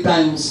these 3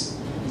 times?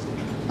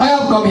 I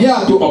have come here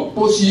to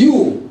oppose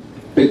you,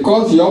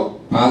 because your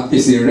path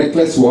is a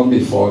reckless one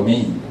before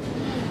me.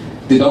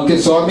 The donkey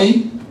saw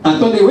me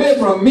and turned away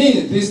from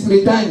me these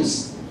 3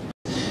 times.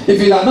 If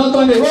it had not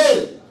turned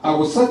away, I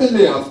would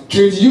certainly have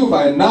killed you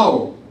by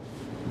now,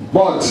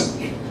 but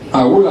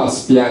I would have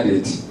spared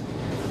it.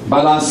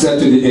 Balaam said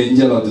to the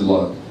angel of the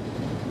Lord,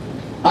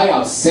 I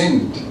have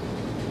sinned.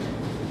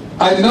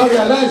 I did not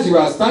realize you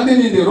were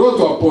standing in the road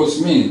to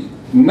oppose me.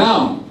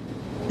 Now,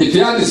 if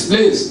you are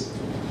displeased,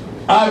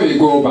 I will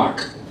go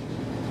back.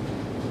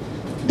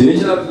 The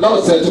angel of the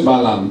Lord said to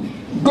Balaam,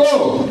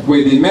 go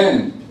with the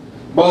men,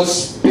 but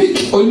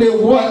speak only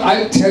what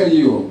I tell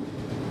you.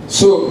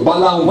 So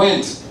Balaam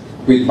went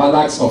with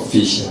Balak's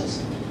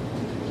officials.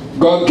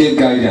 God gave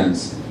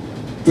guidance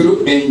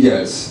through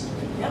angels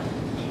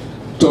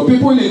to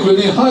people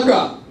including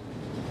Hagar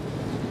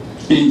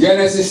in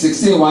Genesis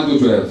 16, 1 to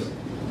 12.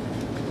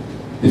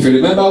 If you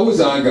remember who's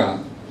Hagar,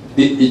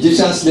 the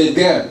Egyptian slave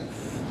girl,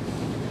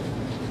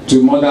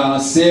 to mother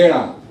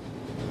Sarah.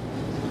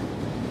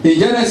 In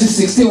Genesis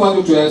 16, 1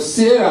 to 12,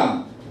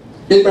 Sarah,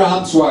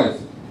 Abraham's wife,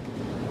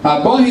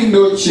 had borne him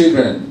no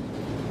children,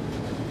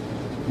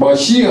 but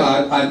she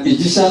had an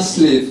Egyptian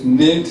slave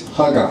named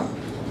Hagar.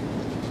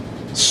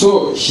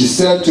 So she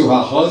said to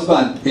her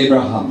husband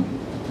Abraham,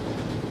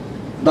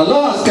 the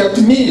Lord has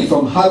kept me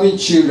from having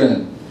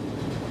children.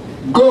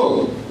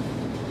 Go,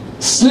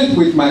 sleep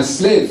with my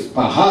slave.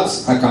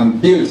 Perhaps I can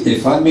build a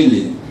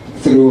family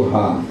through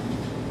her.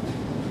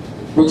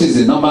 Which is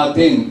the normal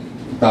thing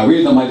that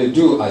we normally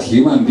do as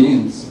human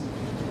beings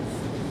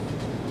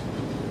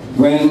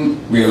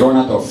when we run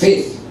out of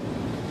faith.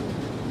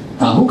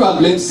 And who can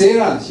blame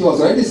Sarah? She was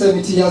already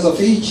 70 years of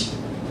age.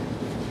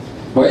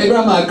 But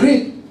Abraham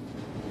agreed.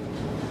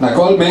 Like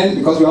all men,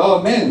 because we are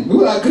all men, we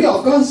will agree,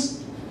 of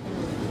course,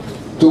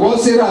 to what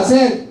Sarah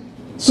said.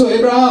 So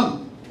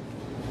Abraham,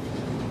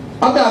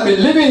 after I've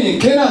been living in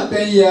Canaan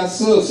 10 years,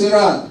 so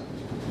Sarah,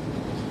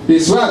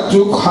 his wife,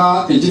 took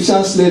her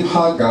Egyptian slave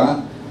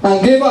Hagar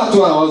and gave her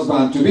to her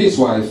husband to be his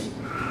wife.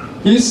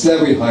 He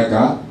slept with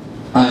Hagar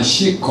and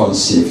she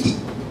conceived.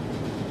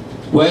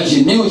 When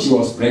she knew she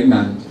was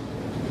pregnant,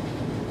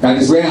 that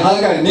is when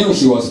Hagar knew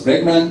she was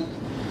pregnant,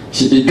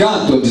 she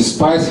began to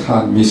despise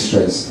her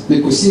mistress.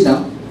 You could see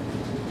now.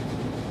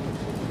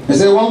 They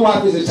say one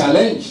wife is a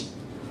challenge.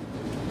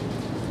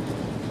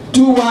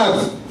 2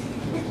 wives,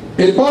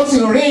 a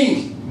boxing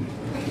ring.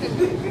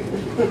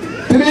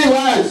 3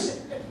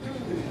 wives,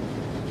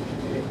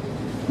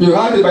 you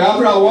had the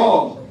Biafra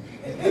war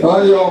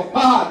on your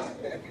part.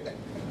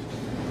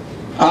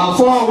 And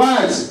 4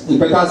 wives, you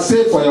better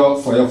save for your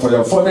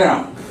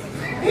funeral.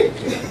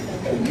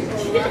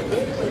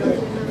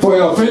 for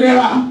your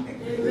funeral.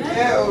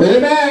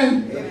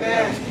 Amen.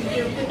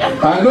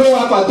 I know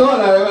what I told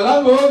her,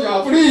 you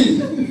are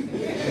free.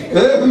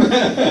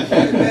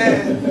 Amen.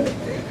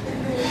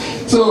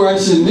 So when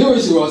she knew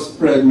she was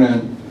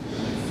pregnant,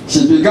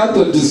 she began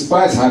to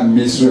despise her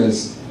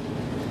mistress.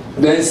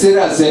 Then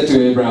Sarah said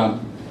to Abraham,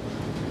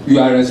 you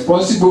are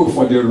responsible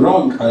for the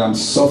wrong I am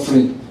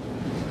suffering.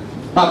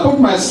 I put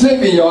my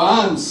slave in your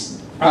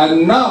hands,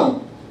 and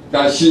now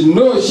that she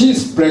knows she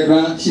is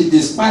pregnant, she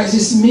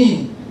despises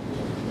me.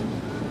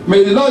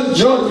 May the Lord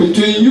judge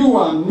between you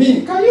and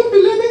me. Can you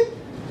believe it?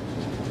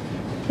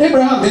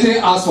 Abraham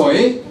didn't ask for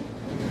it.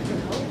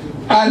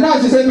 And now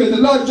she said, may the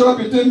Lord judge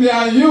between me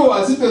and you.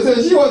 As if to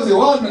say she was the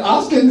one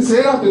asking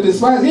Sarah to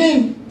despise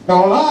him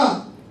or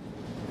her.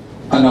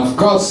 And of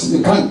course,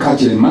 you can't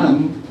catch a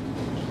man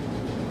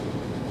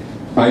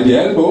by the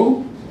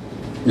elbow.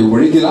 He will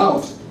wriggle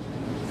out.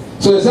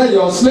 So he said,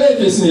 your slave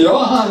is in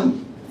your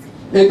hand.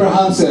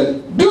 Abraham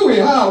said, do with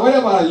her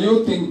whatever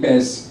you think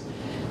best.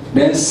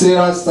 Then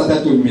Sarah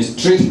started to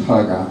mistreat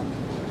Hagar.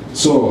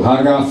 So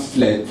Hagar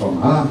fled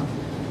from her.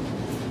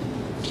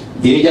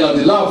 The angel of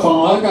the Lord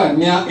found Hagar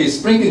near a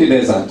spring in the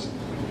desert.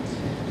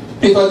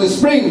 It was the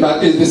spring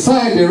that is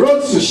beside the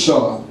road to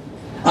shore.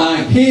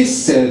 And he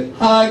said,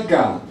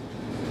 Hagar,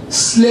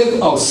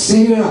 slave of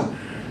Sarah,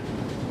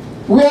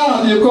 where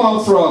have you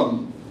come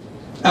from?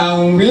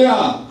 And where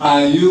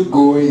are you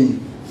going?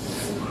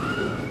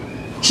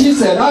 She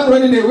said, I'm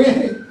running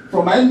away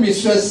from my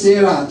mistress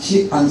Sarah.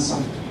 She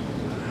answered.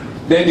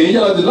 Then the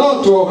angel of the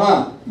Lord told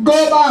her,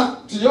 go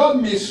back to your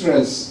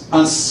mistress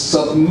and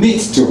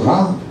submit to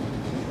her.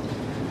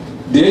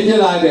 The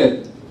angel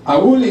added, I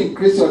will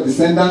increase your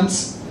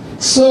descendants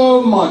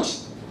so much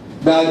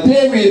that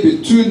they will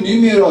be too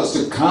numerous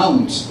to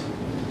count.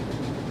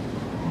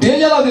 The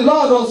angel of the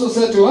Lord also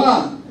said to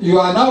her, you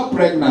are now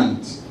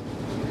pregnant,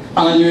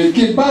 and you will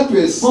give birth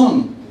to a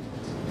son.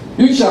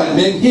 You shall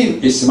name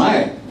him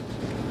Ishmael,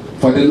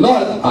 for the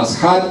Lord has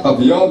heard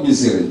of your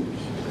misery.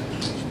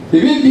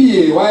 He will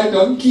be a wild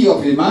donkey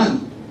of a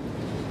man.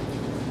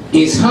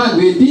 His hand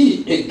will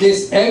be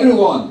against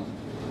everyone,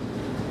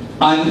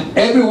 and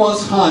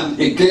everyone's hand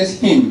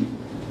against him.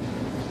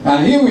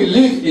 And he will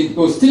live in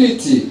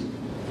hostility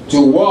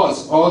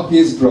towards all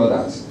his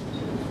brothers.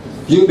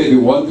 You may be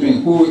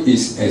wondering who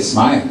is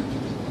Ishmael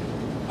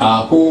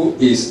and who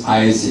is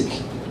Isaac.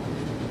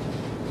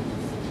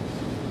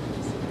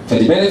 For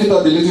the benefit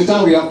of the little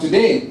time we have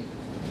today,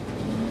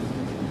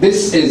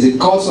 this is the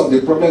cause of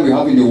the problem we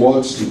have in the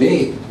world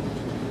today.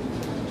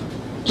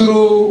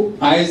 Through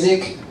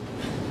Isaac,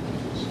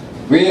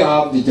 we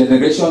have the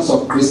generations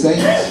of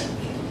Christians,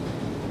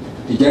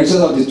 the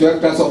generations of the 12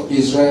 tribes of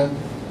Israel,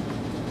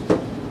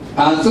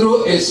 and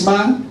through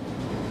Ishmael,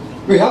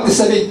 we have the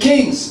 7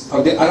 kings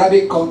of the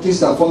Arabic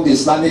countries that form the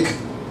Islamic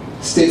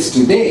states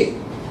today.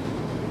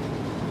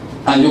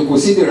 And you could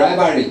see the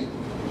rivalry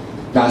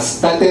that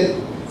started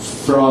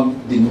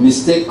from the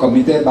mistake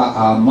committed by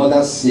our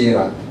mother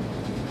Sarah.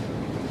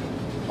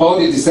 All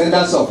the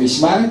descendants of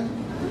Ishmael,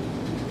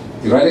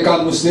 the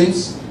radical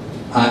Muslims,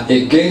 are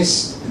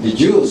against the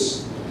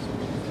Jews.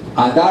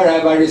 And that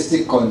rivalry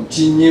still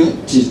continues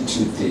till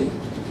today.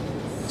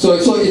 So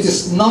it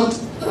is not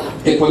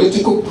a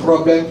political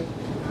problem.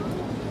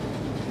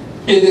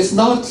 It is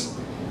not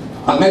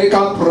an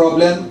American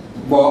problem,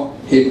 but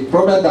a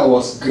problem that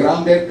was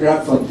grounded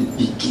right from the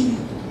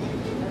beginning.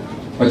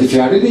 But if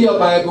you are reading your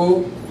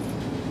Bible,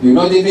 you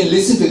not even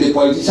listen to the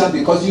politician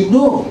because you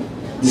know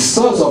the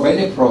source of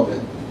any problem.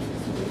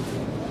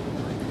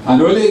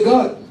 And only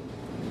God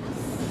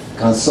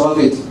can solve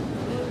it.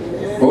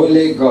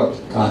 Only God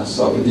can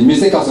solve it. The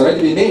mistake has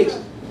already been made.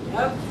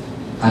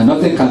 And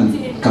nothing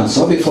can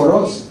solve it for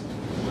us.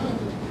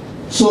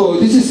 So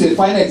this is a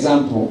fine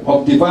example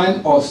of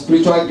divine or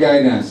spiritual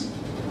guidance,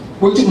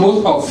 which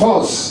most of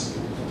us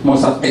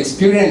must have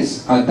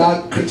experienced at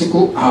that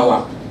critical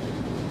hour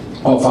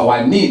of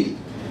our need.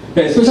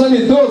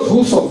 Especially those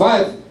who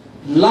survive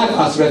life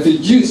as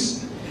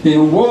refugees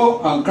in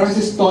war and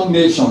crisis-torn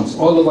nations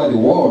all over the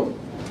world,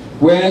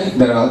 where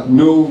there are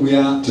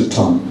nowhere to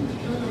turn.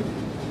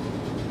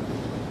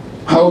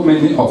 How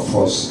many of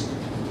us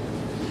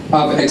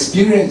have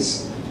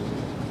experienced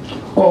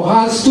or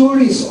had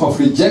stories of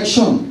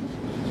rejection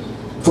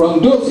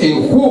from those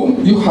in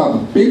whom you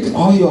have built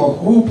all your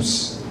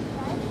hopes?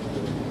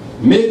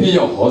 Maybe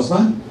your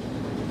husband,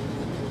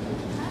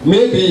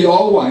 maybe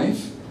your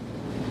wife,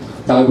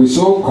 that we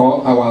so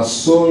call our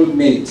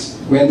soulmate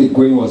when the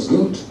going was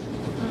good,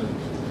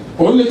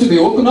 only to be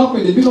woken up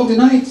in the middle of the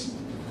night,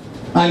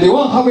 and the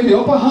one having the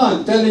upper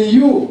hand telling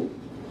you,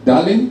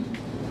 darling,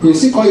 he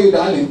still call you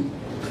darling.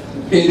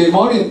 In the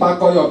morning,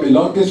 pack all your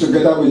belongings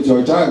together with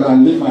your child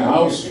and leave my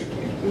house.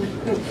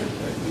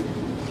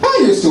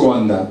 I used to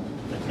wonder,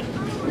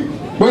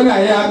 when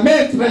I hear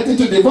men threatening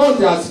to divorce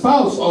their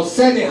spouse or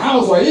sell the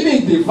house or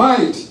even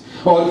divide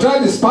or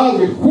drive the spouse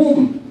with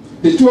whom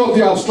the two of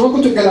you have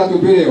struggled together to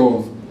build a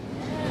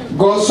home,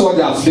 God saw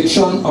the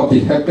affliction of the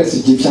helpless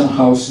Egyptian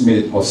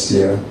housemaid of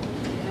Sarah,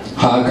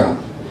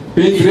 Hagar,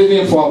 being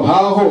driven from her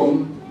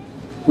home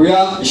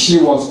where she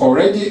was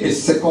already a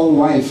second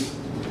wife.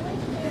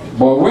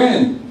 But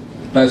when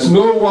there's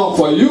no one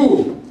for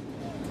you,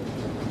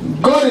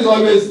 God is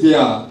always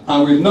there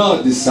and will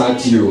not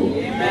desert you.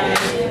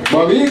 Amen.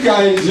 But will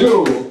guide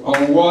you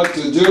on what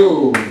to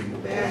do.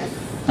 Amen.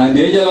 And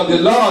the angel of the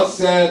Lord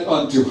said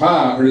unto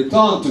her,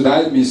 return to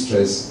thy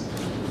mistress,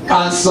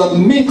 and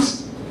submit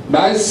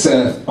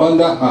thyself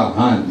under her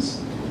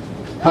hands.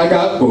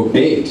 Hagar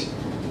obeyed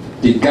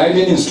the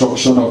guiding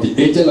instruction of the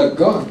angel of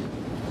God.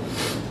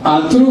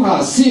 And through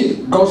her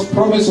seed, God's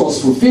promise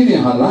was fulfilled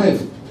in her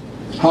life.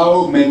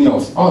 How many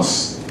of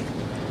us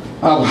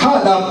have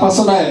had that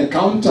personal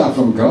encounter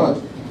from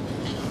God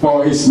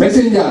or his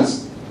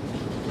messengers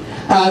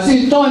as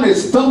he turned a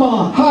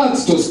stubborn heart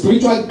to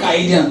spiritual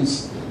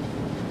guidance?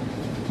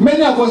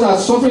 Many of us are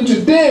suffering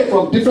today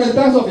from different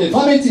types of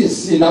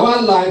infirmities in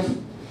our life,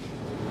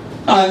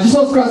 and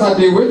Jesus Christ has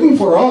been waiting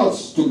for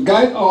us to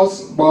guide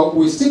us, but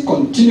we still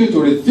continue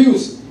to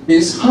refuse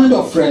his hand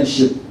of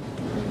friendship.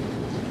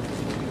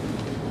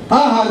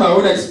 I had my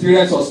own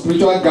experience of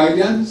spiritual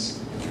guidance,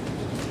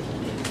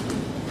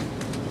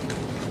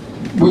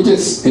 which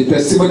is a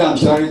testimony I'm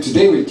sharing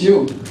today with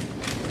you.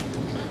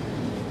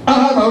 I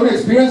had my own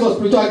experience of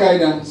spiritual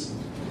guidance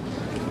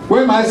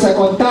when my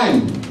second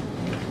time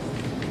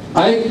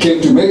I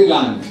came to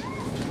Maryland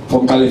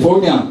from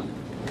California,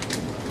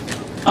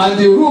 and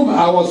the room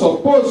I was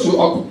supposed to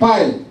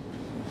occupy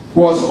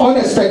was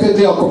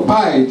unexpectedly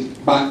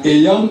occupied by a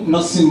young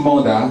nursing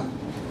mother,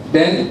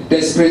 then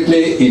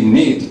desperately in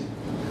need.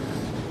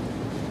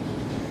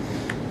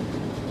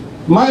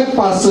 My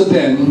pastor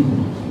then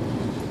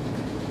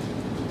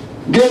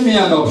gave me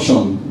an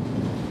option,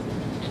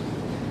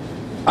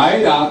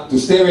 either to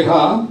stay with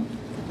her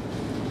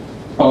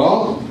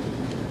or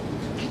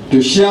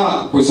to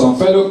share with some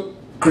fellow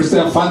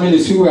Christian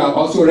families who were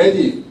also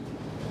ready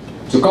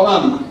to come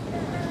and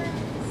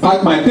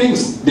pack my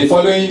things the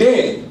following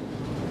day.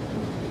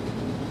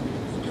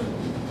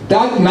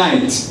 That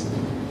night,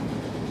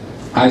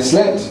 I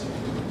slept.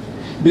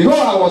 Behold,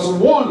 I was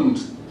warned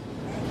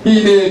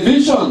in a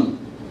vision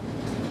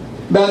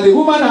that the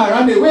woman I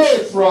ran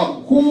away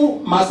from,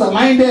 who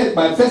masterminded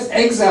my first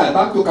exile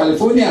back to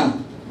California,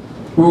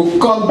 will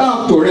come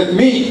back to rape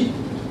me.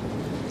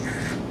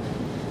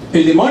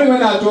 In the morning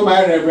when I told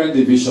my reverend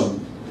the vision,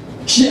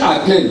 she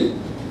acclaimed,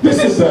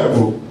 "This is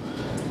devil.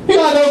 You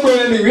are not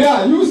going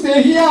anywhere. You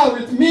stay here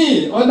with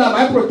me under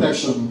my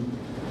protection."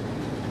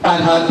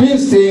 And had been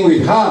staying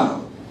with her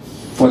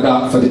for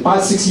the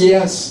past 6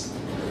 years.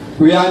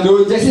 We are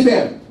no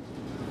Jezebel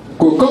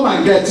could come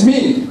and get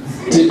me.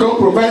 She God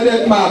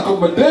provided my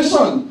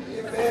accommodation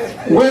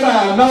when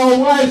I am now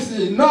wise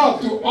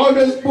enough to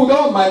always put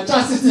on my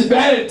chastity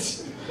belt.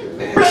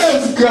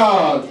 Praise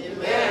God.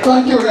 Amen.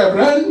 Thank you,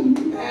 Reverend.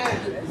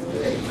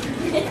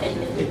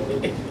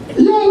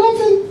 You are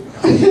laughing.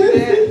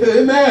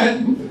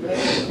 Amen.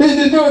 In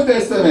the New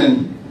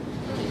Testament,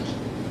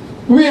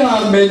 we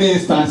have many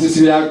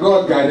instances where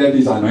God guided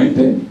his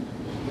anointed.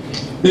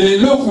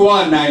 In Luke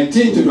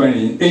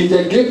 1:19-20,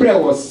 angel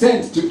Gabriel was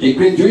sent to a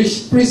great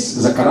Jewish priest,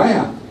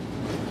 Zechariah,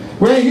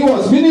 where he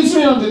was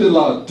ministering unto the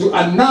Lord to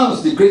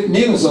announce the great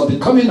news of the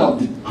coming of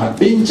the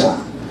harbinger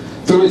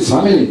through his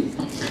family.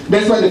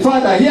 That's why the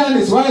father, he and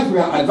his wife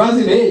were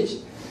advanced in age.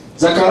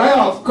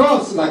 Zechariah, of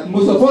course, like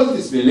most of us,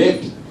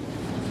 disbelieved.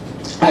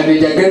 And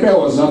angel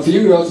Gabriel was not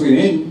furious with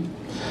him,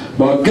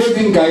 but gave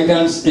him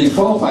guidance in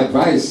form of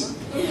advice,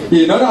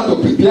 in order to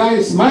prepare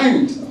his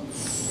mind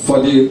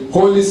for the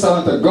holy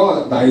servant of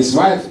God that his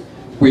wife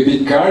will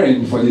be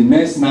carrying for the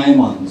next 9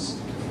 months.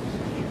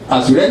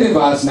 As we read in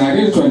verse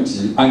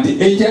 19-20, and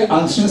the angel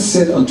answering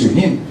said unto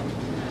him,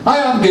 I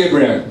am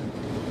Gabriel,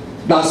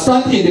 that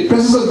stand in the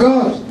presence of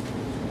God,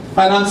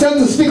 and am sent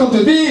to speak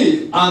unto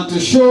thee, and to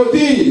show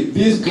thee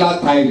these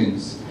glad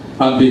tidings.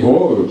 And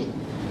behold,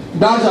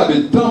 thou shalt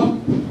be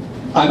dumb,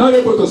 and not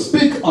able to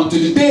speak unto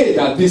the day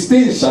that these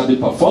things shall be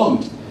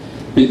performed,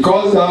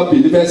 because thou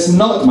believest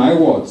not my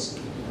words,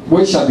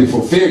 which shall be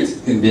fulfilled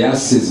in their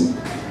season.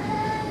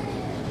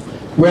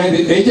 When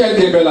the angel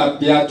Gabriel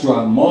appeared to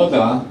her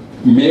mother,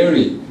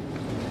 Mary,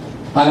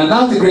 and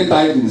announced the great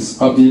tidings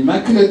of the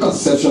Immaculate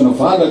Conception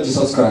of our Lord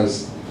Jesus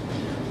Christ,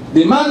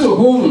 the man to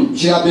whom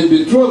she had been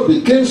betrothed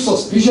became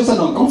suspicious and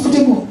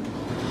uncomfortable,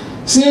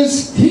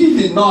 since he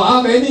did not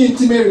have any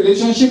intimate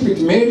relationship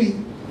with Mary.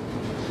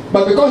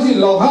 But because he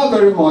loved her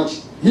very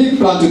much, he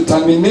planned to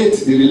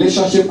terminate the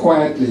relationship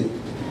quietly,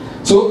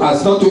 so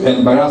as not to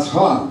embarrass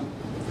her,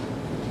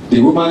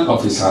 the woman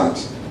of his heart.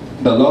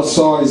 The Lord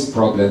saw his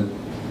problem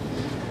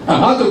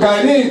and had to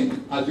guide him,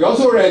 as we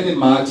also read in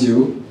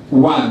Matthew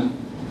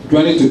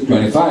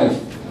 1:20-25.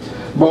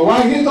 But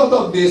while he thought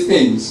of these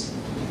things,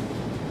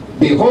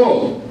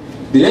 behold,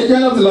 the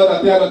angel of the Lord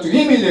appeared unto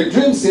him in a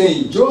dream,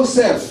 saying,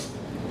 Joseph,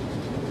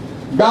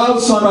 thou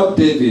son of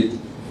David,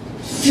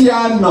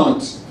 fear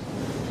not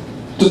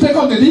to take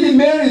unto thee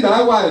Mary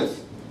thy wife,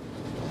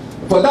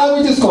 for that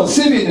which is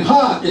conceived in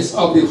her is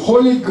of the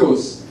Holy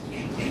Ghost.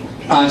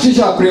 And she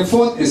shall bring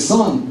forth a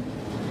son,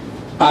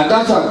 and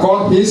thou shalt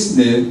call his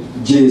name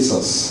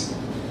Jesus.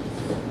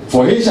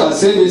 for he shall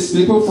save his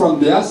people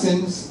from their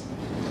sins.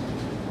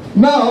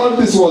 Now all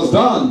this was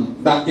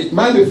done, that it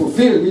might be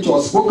fulfilled, which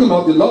was spoken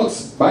of the Lord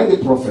by the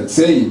prophet,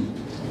 saying,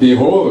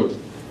 Behold,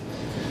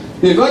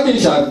 the virgin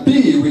shall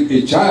be with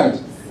a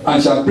child,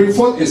 and shall bring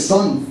forth a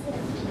son,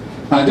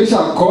 and they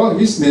shall call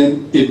his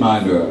name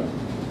Emmanuel,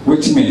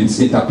 which means,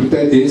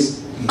 interpreted,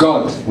 is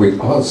God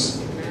with us.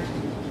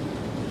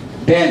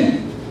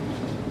 Then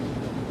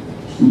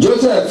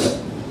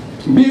Joseph,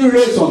 being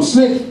raised from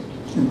sleep,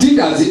 did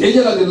as the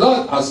angel of the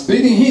Lord has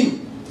bidden him,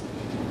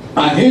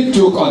 and he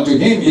took unto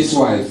him his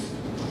wife,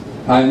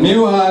 and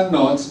knew her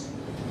not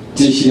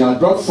till she had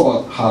brought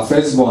forth her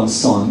firstborn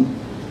son,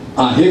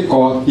 and he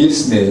called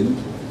his name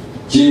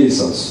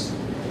Jesus.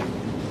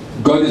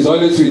 God is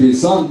always with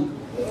his son,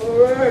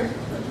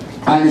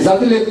 and his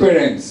earthly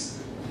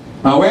parents.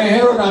 And when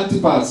Herod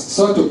Antipas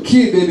sought to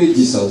kill baby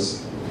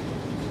Jesus,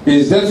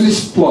 his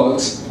devilish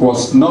plot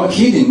was not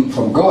hidden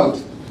from God,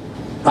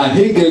 and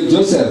he gave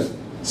Joseph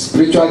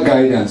spiritual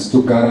guidance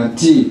to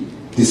guarantee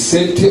the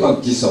safety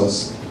of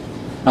Jesus,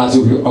 as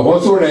we have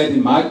also read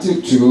in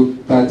Matthew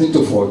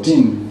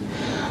 2:13-14.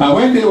 And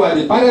when they were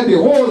departed,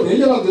 behold, the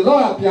angel of the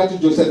Lord appeared to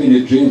Joseph in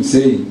a dream,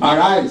 saying,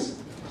 Arise,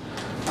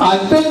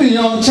 and take the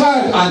young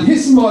child and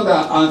his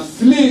mother, and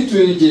flee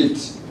to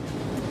Egypt,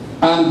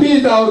 and be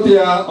thou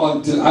there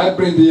until I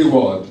bring thee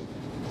word.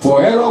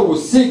 For Herod will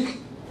seek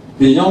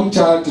the young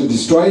child to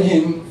destroy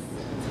him.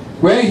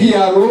 When he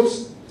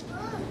arose,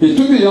 he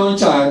took the young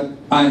child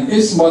and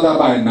his mother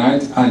by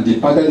night and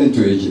departed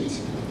into Egypt.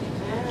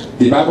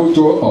 The Bible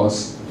told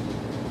us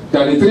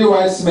that the three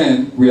wise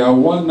men were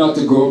warned not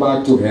to go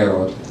back to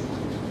Herod,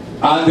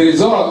 and the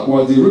result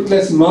was the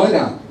ruthless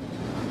murder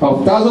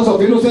of thousands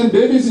of innocent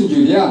babies in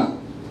Judea,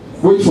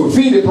 which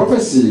fulfilled the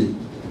prophecy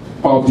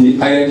of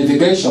the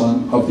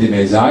identification of the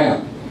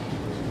Messiah.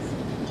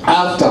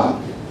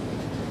 After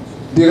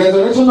the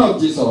resurrection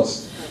of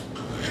Jesus,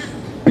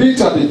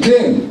 Peter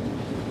became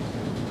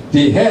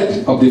the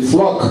head of the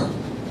flock.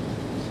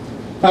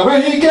 And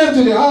when he came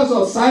to the house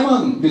of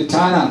Simon the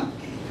tanner,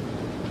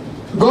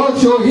 God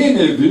showed him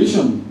a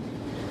vision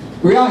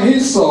where he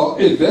saw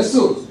a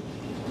vessel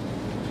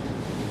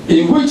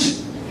in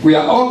which were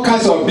all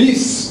kinds of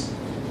beasts.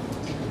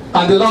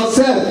 And the Lord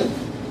said,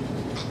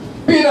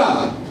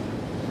 Peter,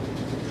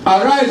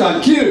 arise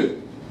and kill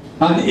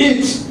and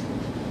eat.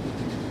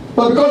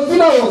 But because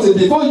Peter was a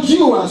devout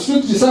Jew and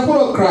strict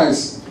disciple of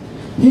Christ,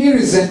 he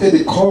resented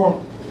the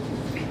call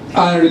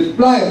and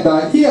replied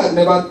that he had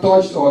never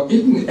touched or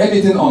eaten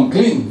anything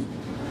unclean.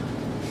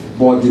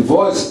 But the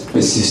voice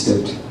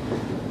persisted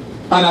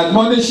and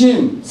admonished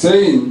him,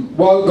 saying,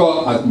 What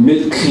God hath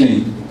made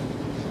clean,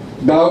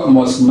 thou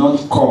must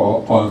not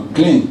call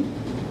unclean.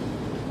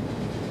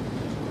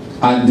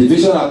 And the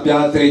vision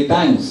appeared 3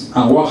 times.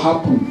 And what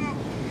happened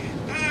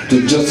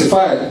to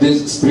justify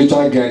this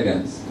spiritual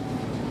guidance?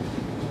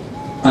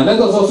 And let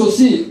us also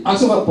see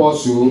Acts of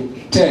Apostles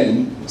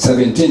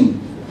 10:17.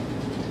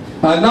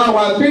 And now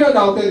while Peter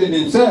doubted in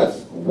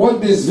himself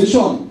what this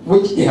vision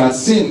which he had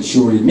seen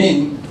should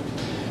remain,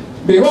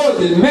 behold,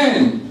 the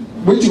men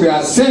which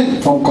were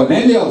sent from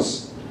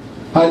Cornelius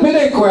had made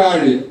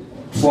inquiry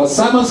for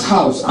Simon's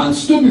house, and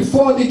stood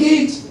before the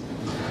gate,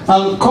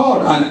 and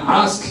called and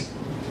asked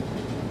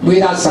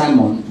whether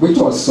Simon, which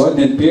was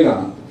surnamed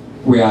Peter,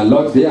 were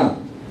Lord there.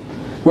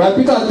 While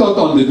Peter thought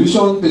on the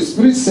vision, the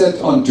Spirit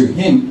said unto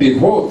him,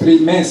 Behold, 3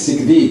 men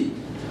seek thee.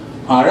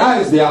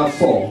 Arise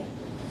therefore,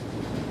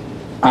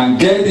 and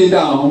get thee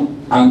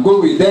down, and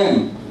go with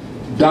them,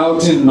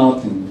 doubting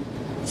nothing,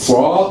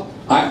 for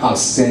I have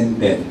sent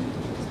them.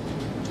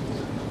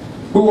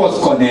 Who was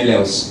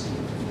Cornelius?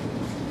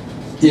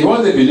 He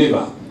was a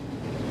believer,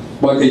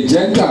 but a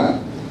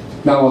Gentile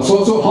that was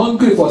also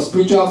hungry for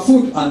spiritual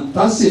food and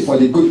thirsty for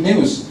the good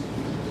news.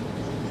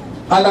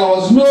 And there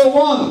was no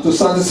one to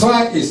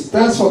satisfy his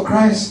thirst for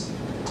Christ.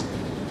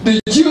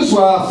 The Jews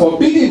were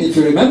forbidden, if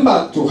you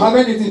remember, to have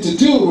anything to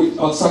do with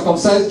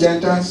uncircumcised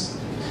Gentiles.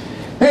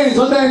 Hence,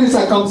 under any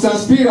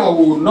circumstance, Peter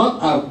would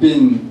not have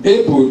been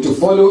able to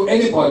follow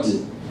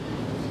anybody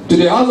to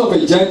the house of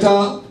a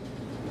Gentile,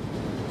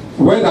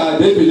 whether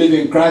they believe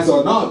in Christ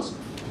or not.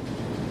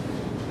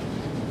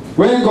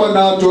 When God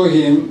now told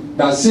him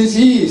that since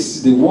he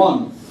is the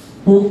one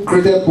who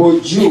created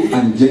both Jew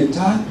and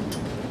Gentile,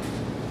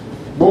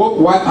 both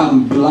white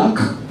and black,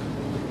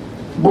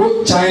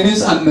 both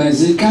Chinese and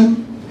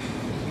Mexican,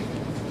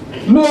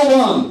 no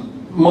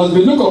one must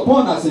be looked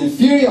upon as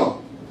inferior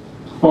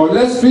or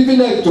less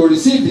privileged to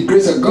receive the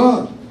grace of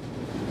God.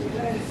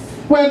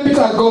 When Peter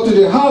got to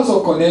the house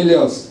of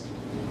Cornelius,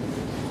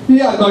 he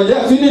had not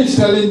yet finished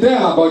telling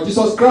them about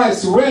Jesus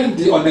Christ when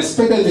the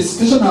unexpected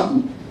visitation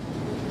happened.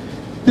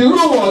 The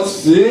room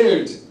was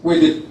filled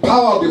with the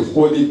power of the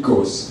Holy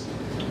Ghost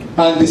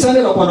and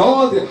descended upon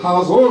all the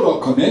household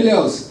of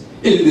Cornelius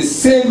in the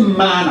same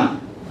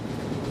manner.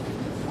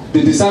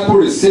 The disciples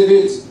received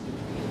it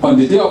on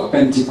the day of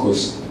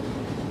Pentecost,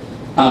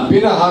 and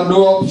Peter had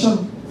no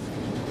option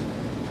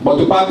but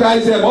to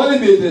baptize them all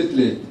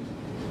immediately.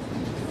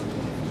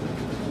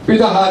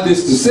 Peter had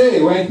this to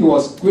say when he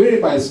was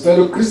queried by his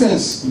fellow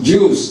Christians,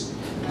 Jews,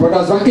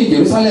 brothers back in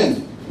Jerusalem.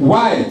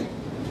 Why?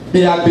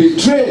 He had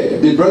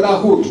betrayed the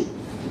brotherhood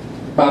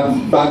by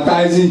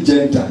baptizing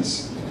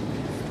Gentiles.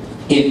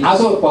 In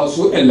Acts of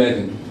Apostles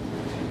 11,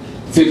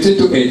 15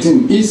 to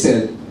 18, he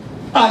said,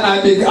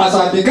 and as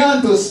I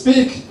began to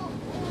speak,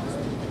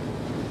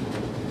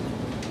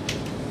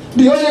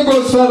 the Holy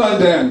Ghost fell on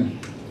them,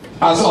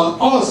 as on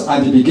us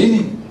at the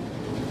beginning.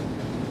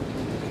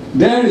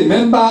 Then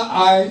remember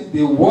I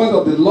the word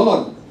of the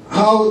Lord,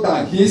 how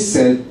that he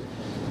said,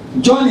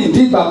 John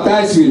indeed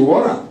baptized with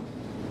water,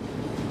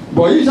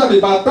 but you shall be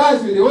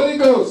baptized with the Holy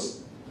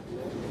Ghost.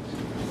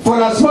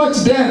 For as much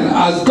then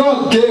as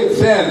God gave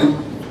them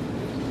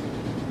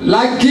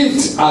like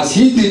gifts as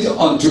he did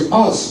unto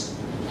us,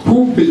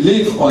 who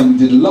believe on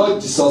the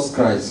Lord Jesus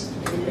Christ.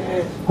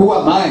 Who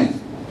am I?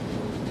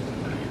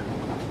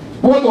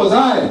 What was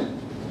I?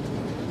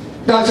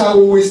 That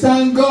shall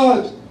withstand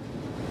God.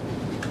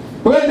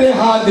 When they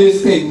heard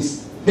these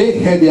things, they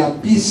had their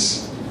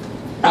peace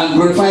and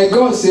glorified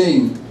God,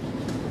 saying,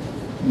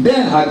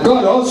 then had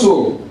God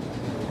also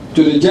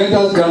to the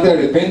Gentiles granted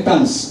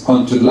repentance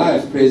unto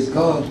life. Praise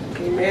God.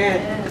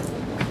 Amen.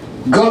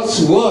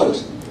 God's word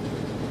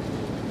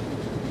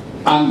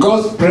and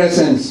God's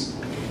presence.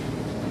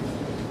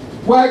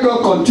 Why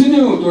God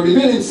continued to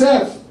reveal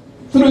himself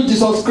through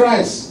Jesus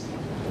Christ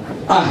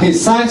and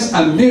his signs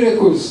and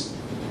miracles.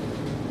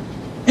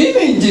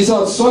 Even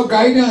Jesus sought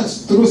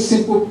guidance through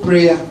simple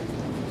prayer,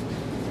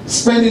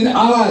 spending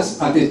hours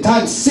at a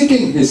time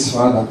seeking his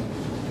Father.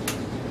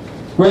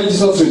 When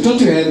Jesus returned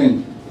to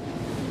heaven,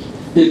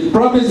 he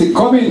promised the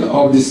coming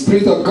of the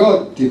Spirit of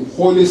God, the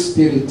Holy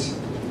Spirit,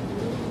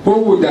 who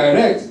would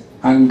direct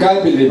and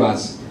guide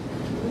believers.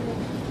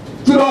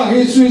 Throughout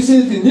history,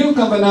 since the new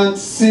covenant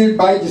sealed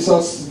by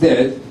Jesus'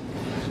 death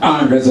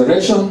and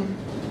resurrection,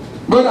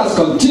 God has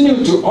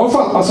continued to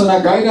offer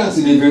personal guidance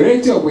in a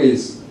variety of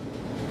ways.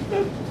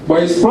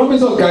 But his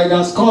promise of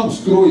guidance comes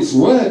through his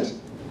word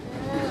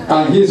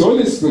and his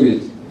Holy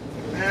Spirit.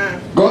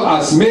 God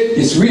has made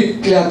his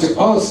will clear to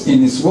us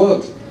in his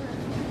word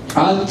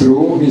and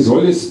through his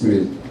Holy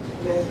Spirit.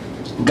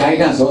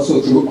 Guidance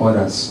also through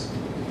others.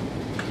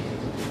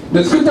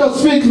 The scriptures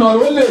speak not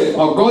only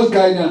of God's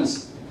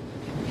guidance,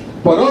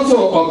 but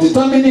also of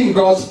determining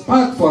God's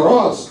path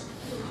for us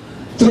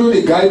through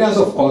the guidance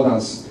of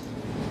others.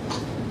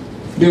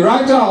 The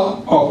writer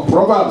of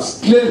Proverbs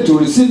claimed to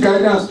receive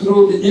guidance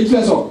through the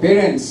influence of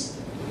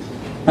parents.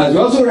 As we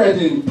also read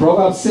in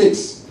Proverbs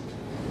 6,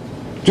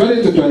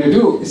 20 to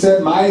 22, he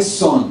said, my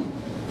son,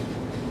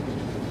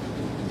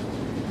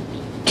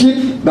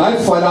 keep thy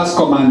father's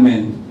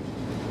commandment,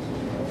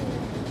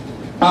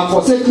 and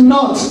forsake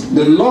not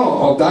the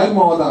law of thy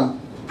mother.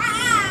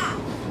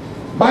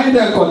 Bind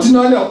them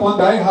continually upon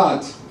thy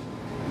heart,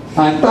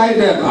 and tie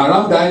them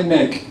around thy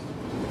neck.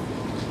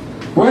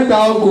 When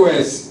thou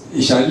goest,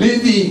 it shall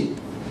lead thee.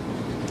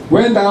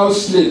 When thou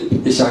sleep,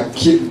 it shall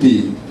keep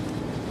thee.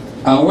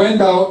 And when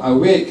thou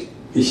awake,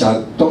 it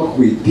shall talk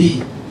with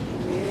thee.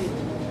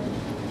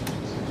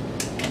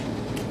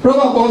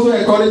 Proverbs also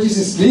encourages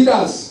his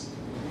readers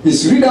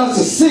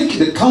to seek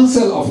the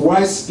counsel of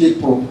wise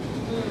people.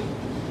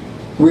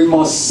 We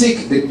must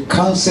seek the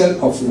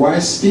counsel of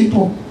wise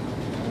people.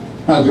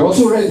 And we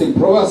also read in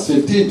Proverbs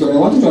 15,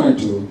 21 to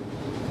 22,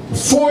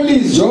 folly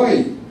is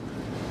joy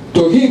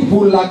to him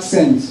who lacks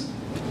sense.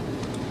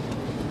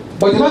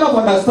 But the man of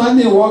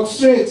understanding walks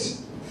straight.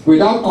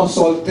 Without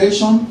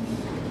consultation,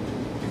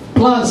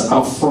 plans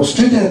are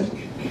frustrated.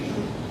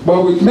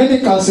 But with many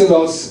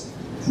counselors,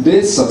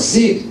 they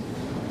succeed.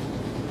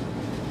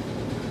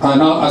 And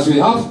now, as we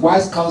have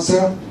wise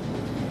counsel,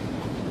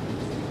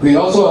 we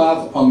also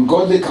have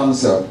ungodly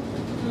counsel.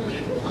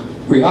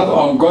 We have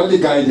ungodly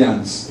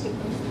guidance.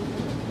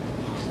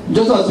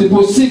 Just as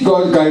people seek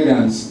God's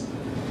guidance,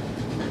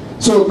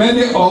 so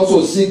many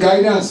also seek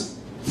guidance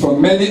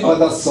from many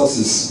other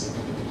sources.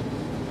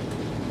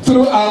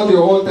 Throughout the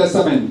Old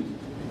Testament,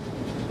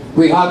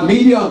 we have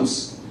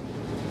mediums,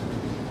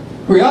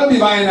 we have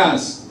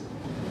diviners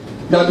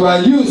that were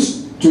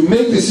used to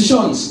make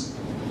decisions.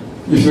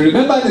 If you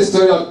remember the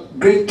story of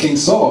great King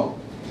Saul,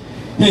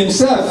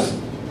 himself,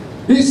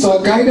 he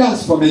sought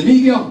guidance from a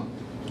medium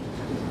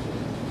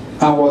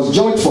and was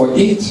judged for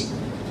it.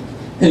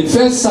 In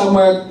 1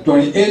 Samuel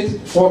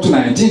 28, 4 to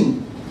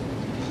 19,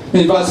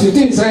 in verse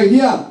 15, it says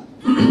here,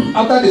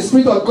 after the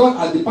Spirit of God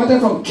had departed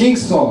from King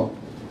Saul,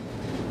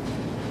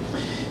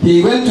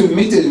 he went to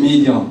meet a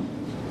medium,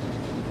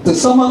 to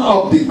summon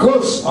up the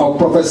ghost of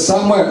Prophet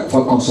Samuel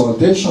for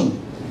consultation.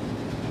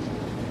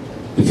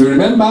 If you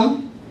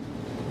remember,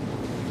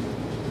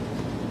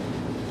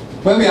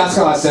 when we ask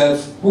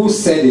ourselves, who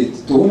said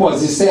it? To whom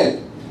was it said?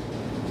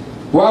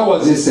 Why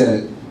was it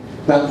said?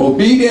 That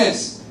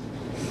obedience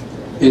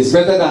is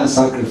better than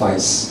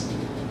sacrifice.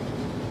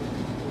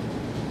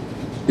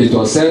 It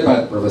was said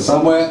by Prophet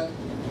Samuel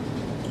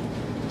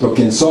to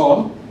King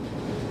Saul,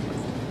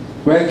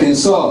 when King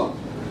Saul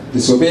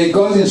disobeyed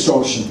God's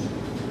instruction,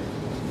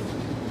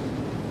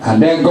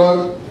 and then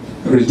God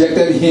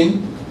rejected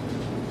him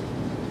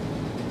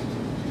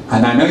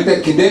and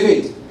anointed King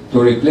David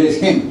to replace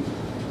him.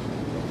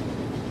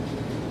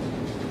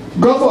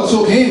 God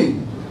forsook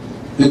him.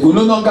 He could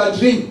no longer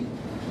dream.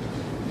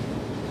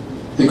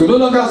 He could no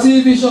longer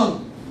see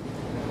vision.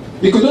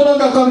 He could no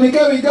longer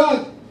communicate with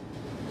God.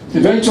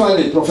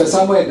 Eventually, Prophet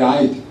Samuel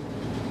died.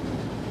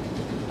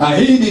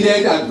 And he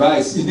needed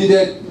advice, he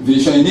needed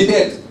vision, he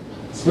needed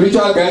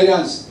spiritual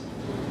guidance.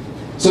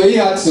 So he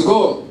had to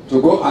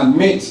go and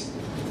meet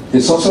a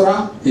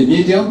sorcerer, a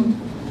medium,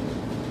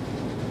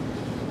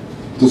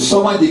 to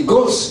summon the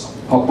ghost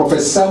of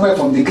Prophet Samuel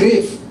from the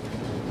grave.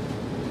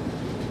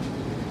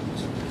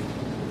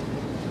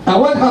 And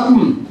what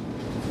happened?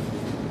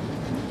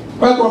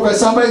 When Prophet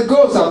Samuel's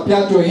ghost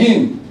appeared to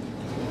him,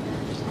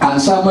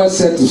 and Samuel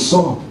said to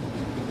Saul,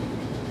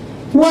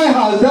 "Why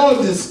hast thou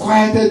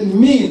disquieted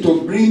me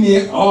to bring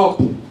me up?"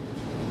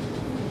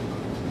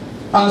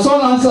 And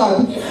Saul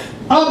answered,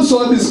 "I'm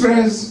so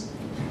distressed,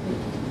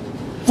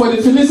 for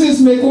the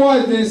Philistines make war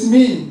against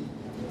me,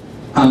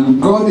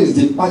 and God is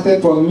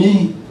departed from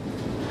me,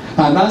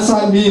 and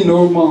answered me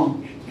no more,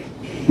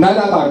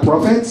 neither by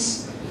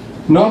prophets,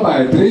 nor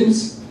by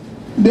dreams.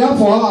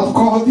 Therefore I have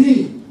called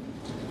thee,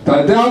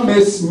 that thou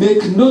mayest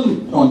make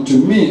known unto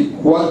me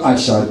what I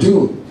shall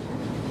do."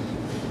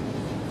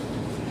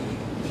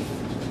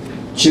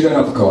 Children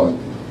of God,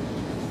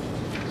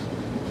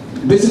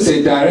 this is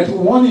a direct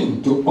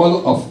warning to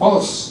all of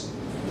us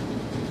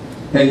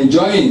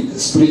enjoying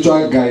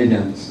spiritual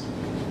guidance.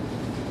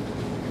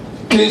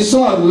 King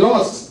Saul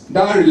lost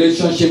that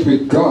relationship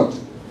with God,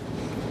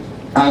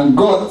 and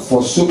God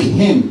forsook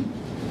him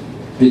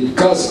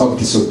because of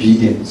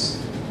disobedience.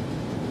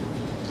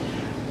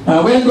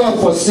 And when God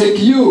forsake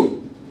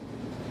you,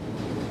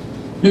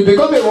 you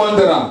become a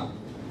wanderer,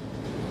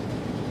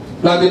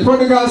 like the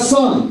prodigal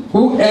son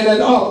who ended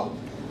up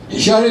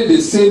sharing the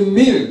same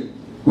meal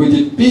with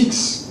the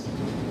pigs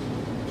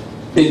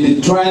in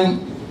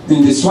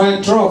the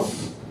swine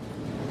trough.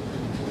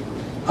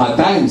 At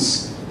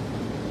times,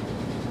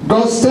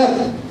 God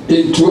stepped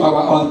into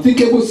our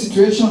unthinkable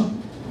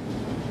situation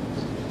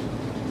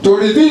to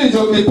reveal his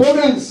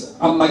omnipotence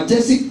and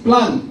majestic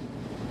plan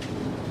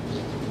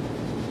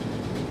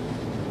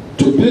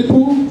to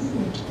people,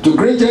 to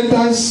great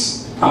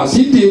Gentiles, as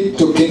he did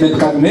to King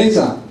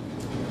Nebuchadnezzar.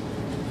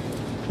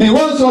 In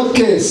one such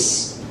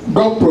case,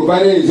 God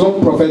provided his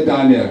own prophet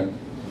Daniel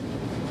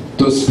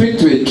to speak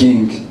to a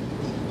king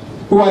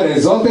who had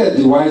exalted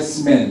the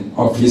wise men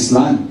of his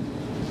land.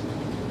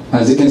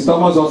 As the King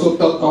Thomas also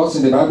taught us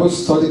in the Bible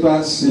study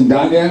class in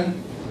Daniel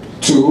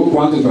 2,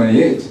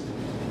 1-28.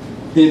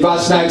 In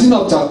verse 19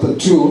 of chapter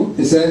 2,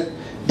 he said,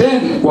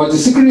 "Then was the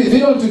secret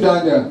revealed unto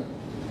Daniel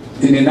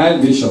in a night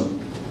vision.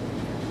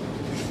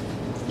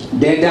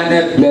 Then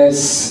Daniel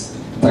blessed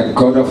the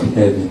God of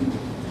heaven.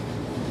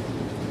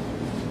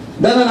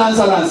 Daniel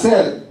answered and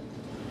said,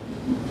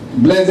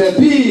 Blessed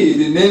be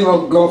the name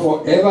of God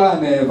forever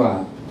and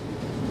ever.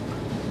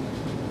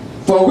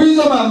 For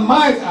wisdom and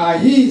might are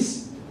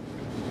his,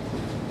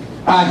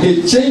 and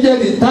he changed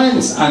the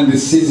times and the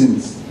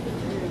seasons.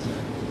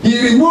 He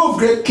removed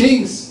great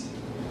kings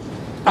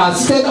and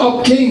set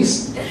up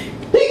kings.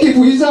 He gave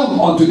wisdom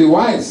unto the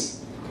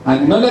wise,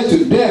 and knowledge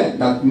to them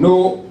that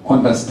know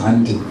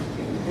understanding.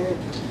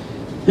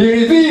 He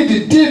revealed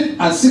the deep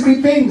and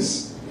secret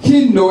things.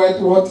 He knoweth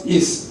what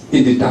is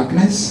in the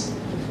darkness,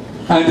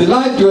 and the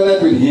light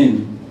dwelleth with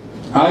him.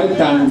 I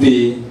thank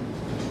thee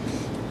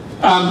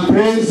and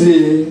praise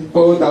thee,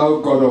 O thou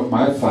God of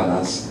my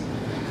fathers,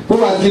 who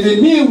hast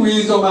given me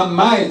wisdom and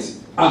might,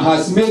 and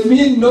hast made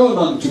me known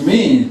unto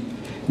me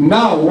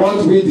now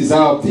what we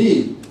desire of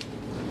thee.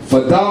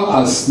 For thou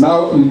hast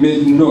now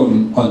made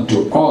known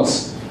unto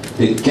us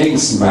the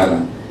king's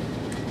matter.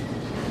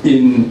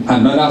 In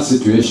another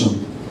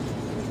situation,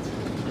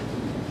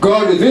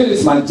 God revealed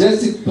his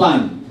majestic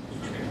plan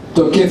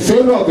to King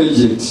Pharaoh of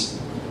Egypt,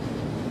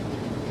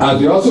 as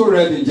we also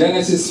read in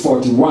Genesis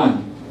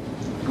 41,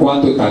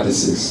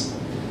 1-36.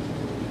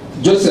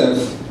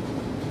 Joseph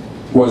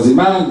was the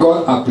man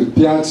God had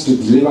prepared to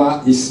deliver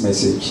his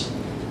message,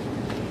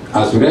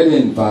 as we read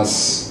in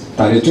verse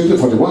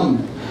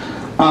 32-41.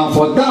 And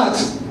for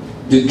that,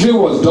 the dream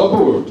was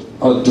doubled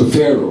unto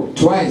Pharaoh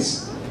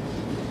twice.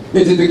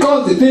 It is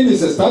because the thing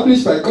is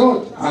established by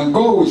God, and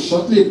God will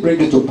shortly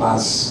bring it to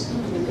pass.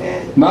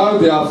 Amen. Now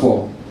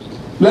therefore,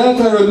 let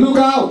Pharaoh look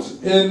out,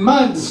 a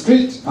man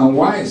discreet and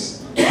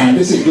wise. And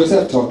this is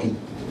Joseph talking.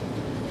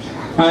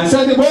 And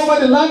set him over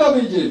the land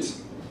of Egypt.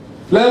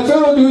 Let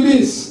Pharaoh do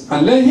this,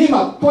 and let him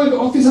appoint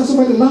officers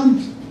over the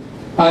land,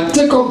 and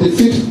take up the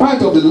 5th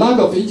part of the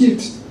land of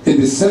Egypt in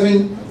the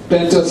 7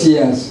 plenteous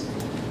years.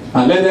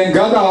 And let them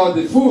gather out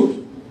the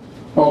food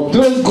of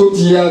those good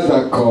years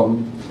that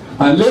come,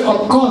 and lay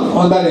up corn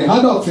under the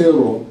hand of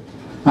Pharaoh,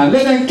 and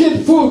let them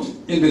keep food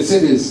in the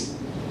cities.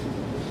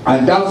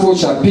 And that food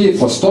shall be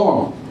for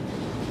store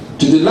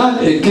to the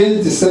land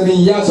against the 7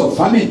 years of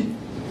famine,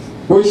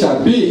 which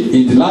shall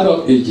be in the land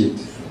of Egypt,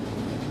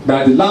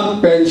 that the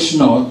land perish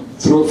not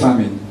through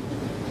famine.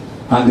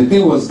 And the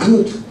thing was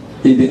good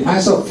in the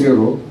eyes of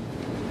Pharaoh,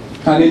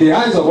 and in the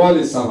eyes of all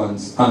his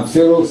servants. And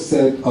Pharaoh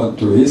said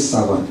unto his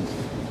servant,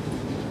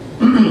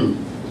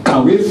 Can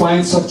can we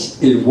find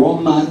such a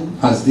woman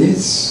as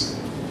this?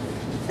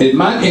 A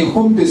man in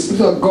whom the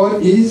Spirit of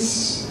God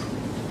is?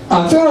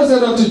 And Pharaoh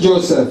said unto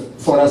Joseph,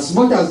 for as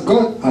much as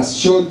God has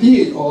showed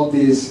thee all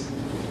this,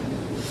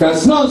 there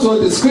is none so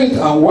discreet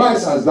and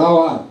wise as thou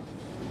art.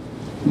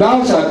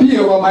 Thou shalt be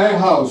over my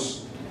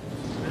house,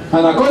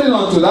 and according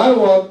unto thy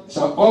word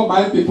shall all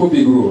my people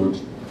be ruled.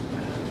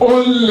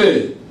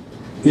 Only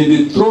in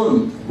the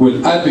throne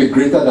will I be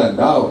greater than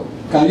thou.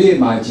 Can you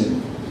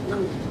imagine?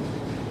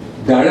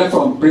 Direct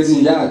from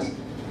prison yard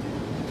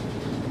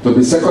to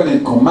be second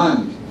in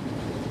command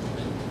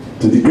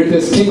to the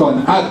greatest king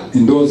on earth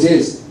in those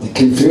days, the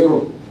King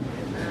Pharaoh.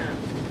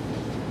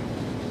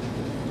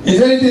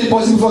 Is anything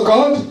impossible for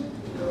God?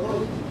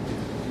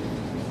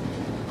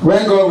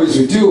 When God is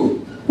with you,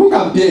 who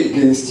can be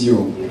against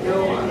you?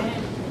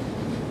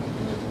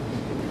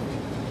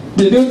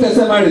 The New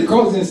Testament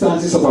records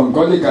instances of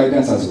ungodly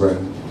guidance as well.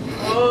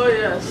 Oh,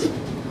 yes.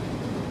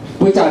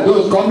 Which are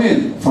those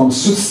coming from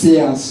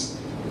soothsayers,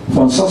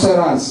 from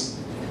sorcerers,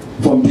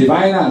 from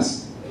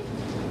diviners.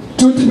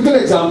 Two typical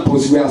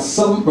examples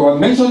were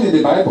mentioned in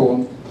the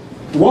Bible.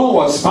 One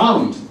was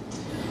found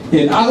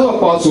in Acts of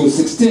Apostles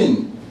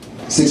 16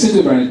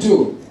 to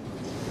 22,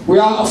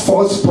 where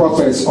false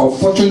prophets or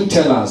fortune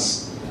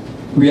tellers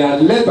were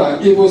led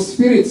by evil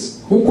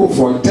spirits who could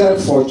foretell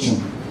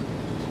fortune.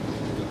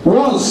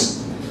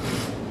 Once,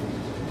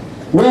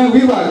 when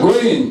we were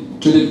going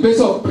to the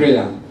place of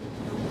prayer,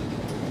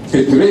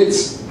 it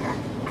reads,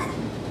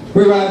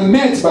 we were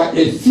met by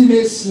a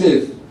female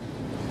slave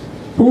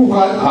who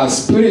had a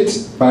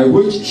spirit by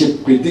which she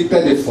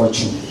predicted the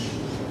fortune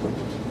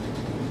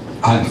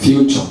and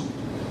future.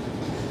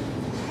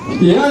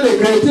 He had a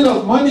great deal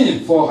of money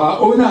for her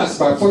owners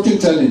by fortune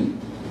telling.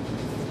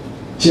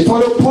 She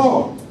followed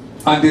Paul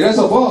and the rest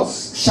of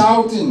us,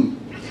 shouting,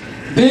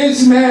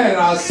 these men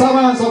are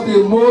servants of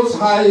the Most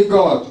High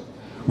God,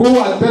 who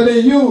are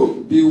telling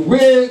you the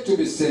way to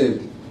be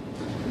saved.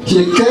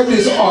 She kept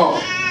this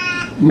up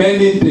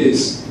many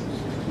days.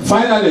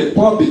 Finally,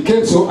 Paul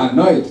became so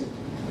annoyed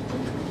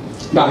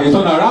that he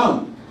turned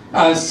around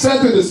and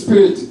said to the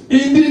spirit,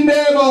 in the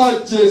name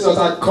of Jesus,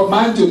 I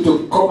command you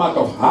to come out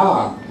of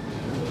her.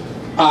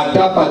 At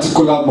that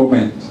particular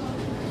moment,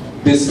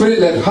 the spirit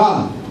left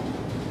her.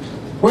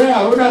 When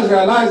her owners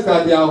realized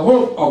that their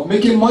hope of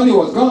making money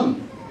was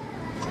gone,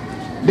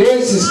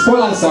 they seized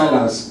Paul and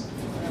Silas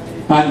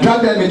and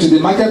dragged them into the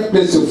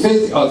marketplace to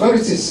face the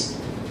authorities.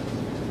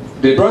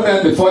 They brought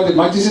them before the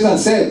magistrates and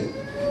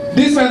said,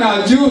 these men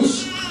are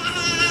Jews,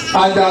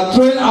 and they are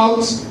throwing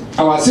out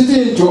our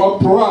city into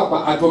uproar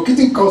by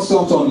advocating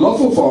customs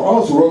unlawful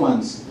for us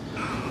Romans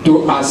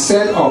to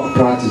accept or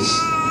practice.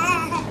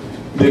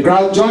 The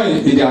crowd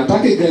joined in the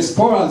attack against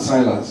Paul and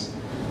Silas,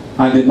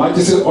 and the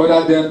magistrates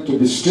ordered them to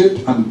be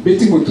stripped and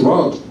beaten with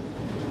rod.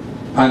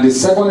 And the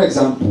second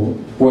example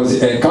was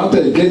the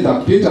encounter again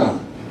that Peter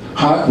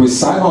had with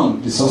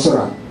Simon the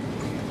sorcerer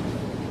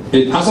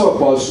in Acts of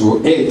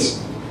Apostles 8,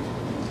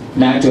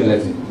 9 to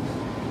 11.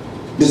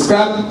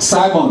 Describe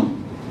Simon.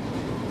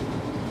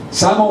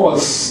 Simon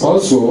was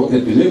also a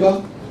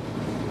believer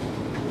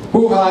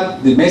who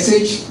had the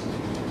message,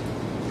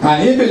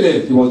 and he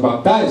believed. He was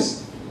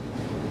baptized,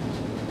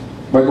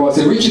 but he was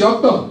a rich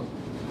doctor,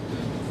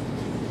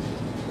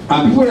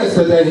 and people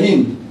respected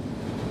him.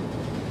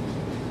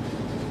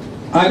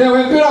 And then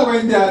when Peter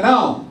went there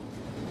now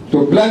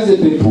to bless the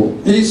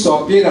people, he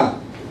saw Peter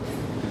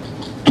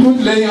through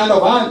laying hand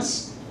of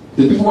hands.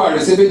 The people were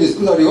receiving the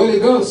Spirit of the Holy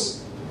Ghost.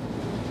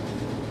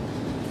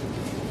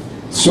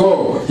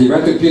 So he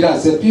went to Peter and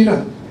said,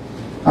 Peter,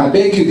 I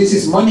beg you, this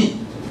is money.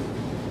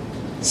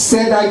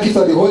 Send that gift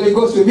of the Holy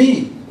Ghost to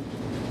me.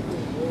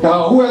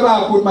 Now whoever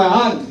I put my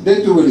hand,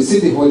 they too will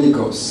receive the Holy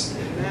Ghost.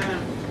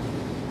 Amen.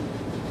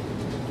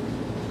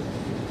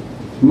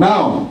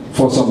 Now,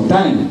 for some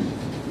time,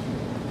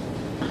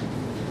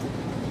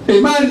 a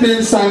man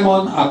named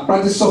Simon had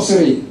practiced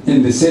sorcery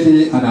in the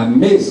city and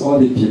amazed all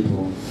the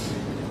people,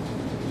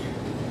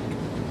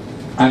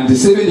 and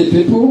deceiving the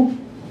people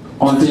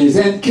until his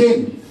end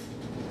came,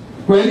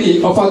 when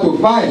he offered to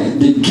buy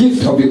the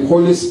gift of the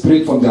Holy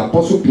Spirit from the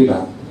Apostle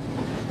Peter,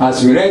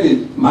 as we read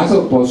in Acts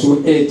of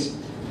Apostles 8,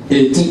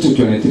 18 to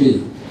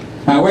 23.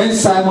 And when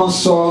Simon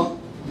saw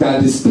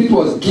that the Spirit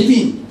was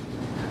given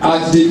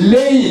at the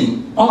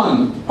laying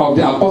on of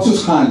the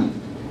Apostles' hand,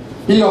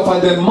 he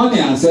offered them money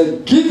and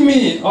said, give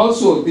me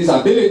also this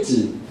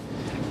ability,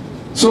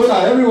 so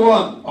that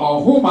everyone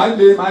on whom I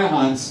lay my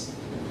hands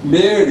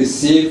may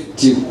receive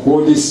the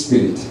Holy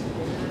Spirit.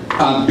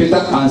 And Peter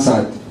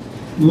answered,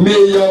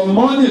 may your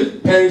money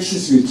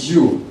perishes with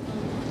you,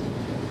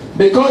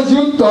 because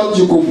you thought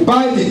you could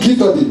buy the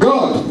gift of the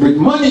God with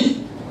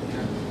money.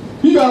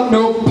 You have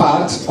no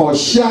part or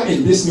share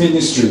in this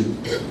ministry,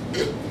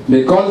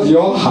 because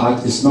your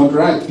heart is not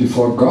right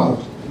before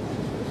God.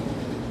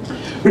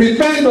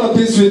 Repent of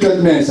this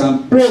wickedness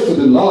and pray to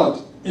the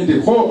Lord in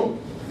the hope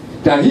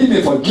that he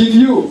may forgive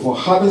you for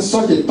having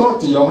such a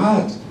thought in your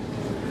heart.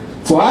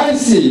 For I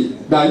see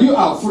that you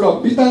are full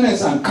of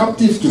bitterness and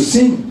captive to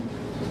sin.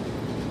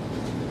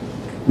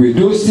 We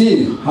do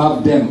still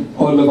have them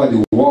all over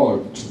the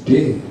world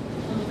today.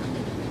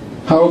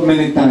 How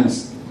many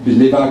times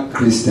believer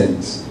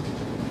Christians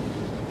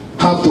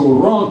have to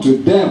run to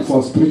them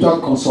for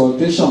spiritual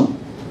consultation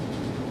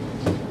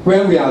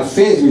when we are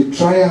faced with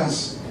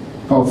trials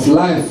of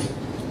life,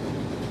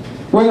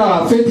 when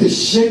our faith is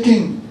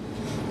shaking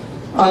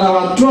and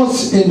our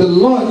trust in the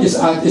Lord is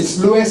at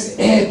its lowest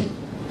ebb.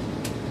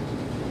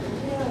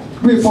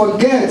 We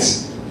forget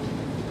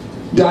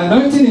the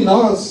anointing in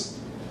us.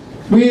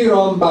 We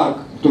run back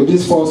to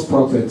these false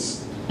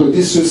prophets, to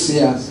these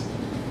soothsayers,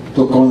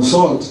 to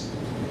consult.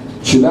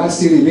 Should I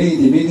still remain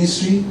in the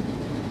ministry?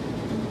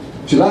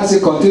 Should I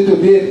still continue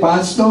to be a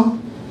pastor?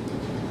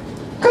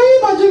 Can you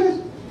imagine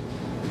it?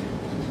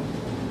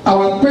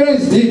 Our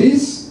parents did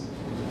this,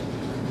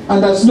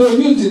 and there's no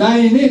use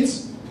denying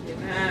it.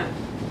 Amen.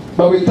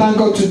 But we thank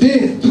God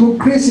today, through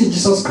grace in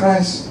Jesus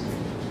Christ,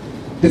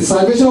 the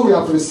salvation we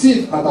have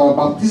received at our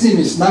baptism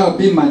is now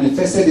being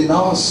manifested in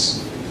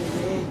us.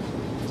 Amen.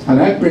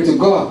 And I pray to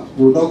God,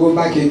 we will not go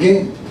back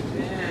again.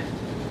 Amen.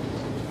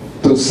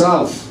 To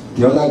serve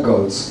the other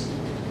gods.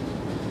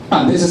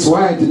 And this is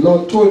why the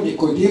Lord told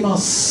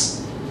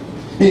Nicodemus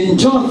in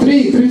John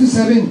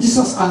 3:3-7,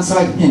 Jesus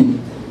answered him,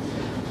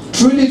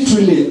 "Truly,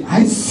 truly,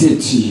 I say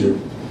to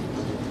you,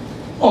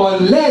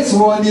 unless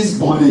one is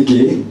born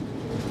again,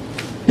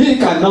 he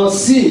cannot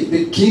see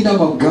the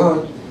kingdom of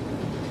God."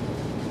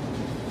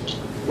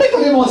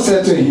 Nicodemus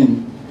said to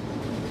him,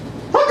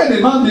 "How can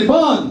a man be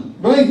born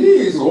when he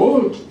is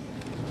old?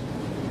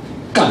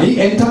 Can he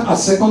enter a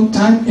second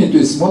time into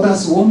his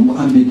mother's womb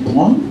and be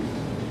born?"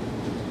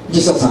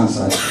 Jesus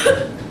answered,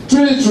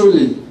 "Truly,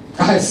 truly,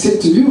 I say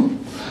to you,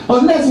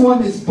 unless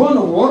one is born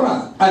of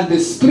water and the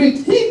Spirit,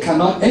 he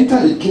cannot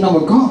enter the kingdom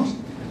of God.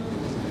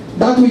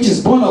 That which is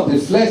born of the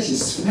flesh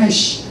is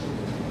flesh,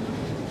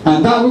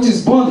 and that which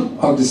is born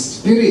of the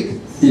Spirit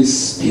is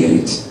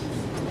spirit."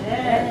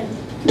 Amen.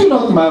 Do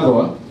not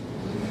marvel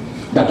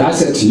that I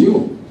said to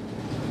you,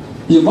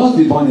 you must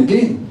be born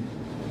again.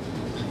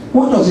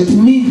 What does it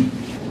mean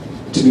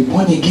to be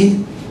born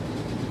again?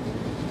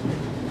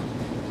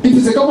 It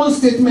is a common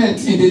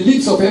statement in the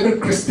lips of every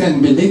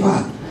Christian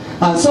believer,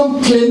 and some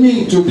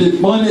claiming to be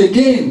born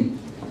again,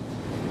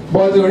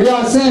 but in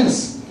real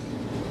sense,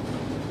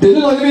 they do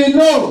not even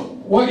know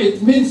what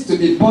it means to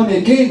be born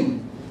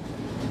again.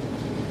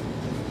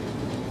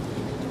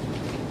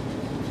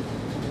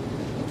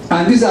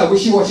 And these are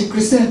wishy-washy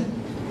Christians.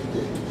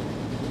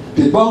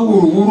 The born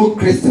wuru-wuru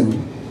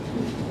Christian,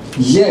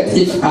 yet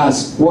if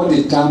asked what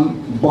the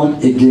term born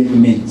again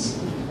means,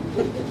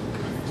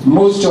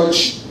 most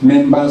church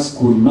members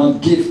could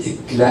not give a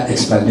clear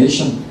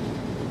explanation.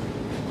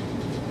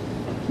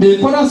 The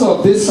importance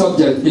of this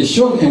subject is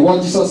shown in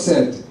what Jesus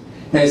said: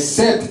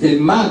 "Except a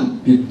man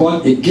be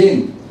born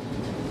again,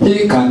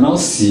 he cannot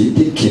see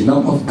the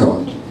kingdom of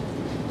God."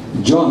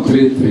 John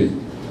 3:3.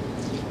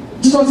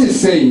 Jesus is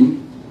saying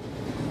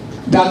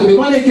that to be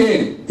born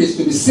again is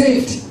to be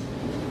saved.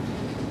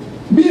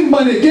 Being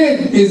born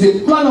again is the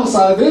plan of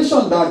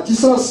salvation that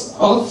Jesus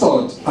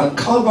authored at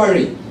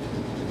Calvary.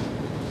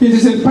 It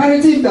is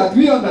imperative that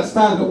we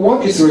understand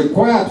what is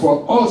required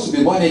for us to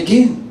be born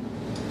again.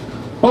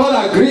 All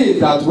agree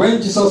that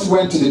when Jesus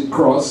went to the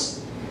cross,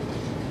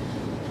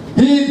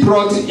 he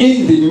brought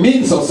in the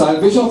means of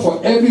salvation for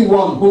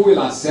everyone who will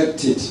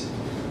accept it.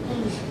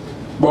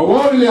 But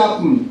what really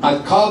happened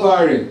at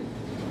Calvary?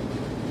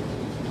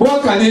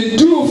 What can it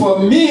do for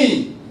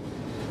me?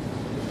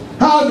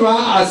 How do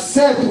I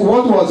accept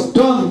what was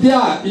done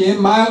there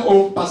in my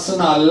own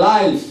personal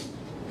life?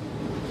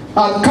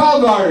 At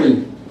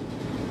Calvary,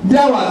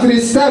 there were 3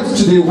 steps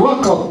to the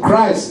work of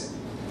Christ.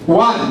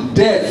 1,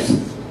 death.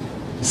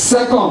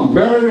 2,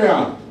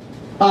 burial.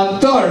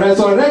 And 3,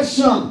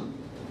 resurrection.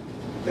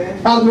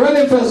 As we read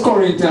in 1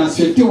 Corinthians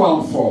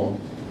 15:1-4,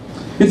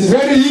 it is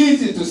very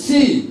easy to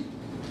see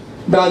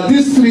that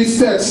these 3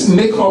 steps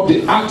make up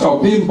the act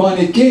of being born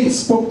again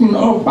spoken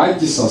of by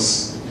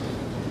Jesus.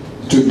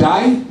 To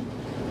die,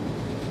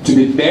 to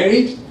be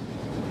buried,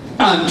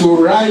 and to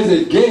rise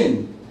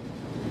again.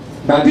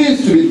 That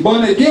is, to be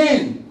born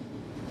again.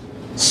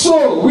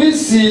 So we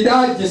see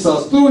that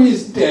Jesus, through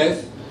his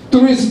death,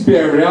 through his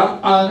burial,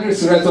 and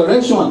his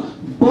resurrection,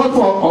 brought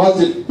for us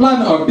the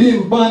plan of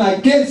being born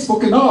again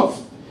spoken of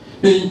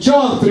in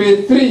John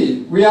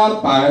 3:3,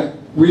 whereby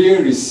we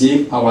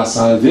receive our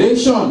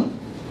salvation.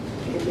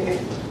 Amen.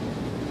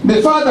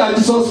 The fact that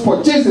Jesus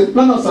purchased the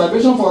plan of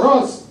salvation for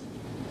us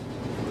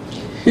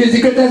is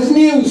the greatest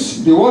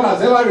news the world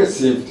has ever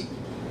received.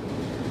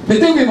 The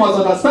thing we must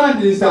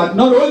understand is that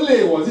not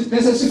only was it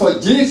necessary for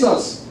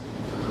Jesus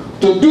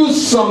to do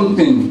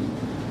something,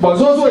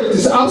 but also it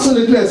is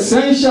absolutely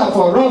essential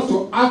for us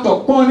to act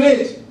upon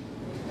it.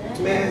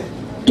 Amen.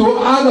 To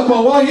act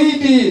upon what he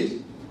did.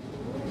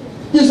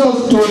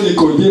 Jesus told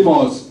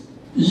Nicodemus,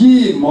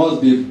 "Ye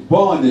must be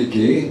born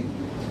again."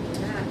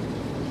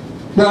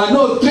 There are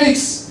no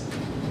tricks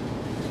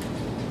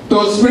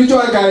to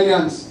spiritual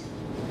guidance.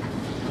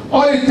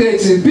 All it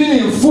takes is being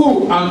in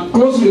full and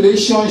close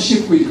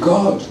relationship with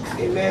God.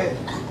 Amen.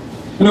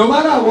 No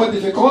matter what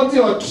difficulty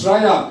or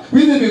trial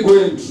we may be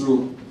going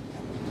through,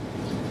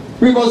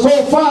 we must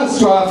hold fast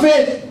to our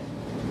faith.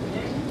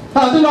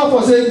 And do not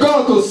forsake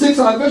God to seek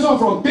salvation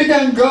from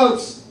pagan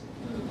gods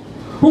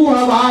who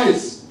have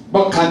eyes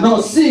but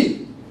cannot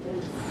see,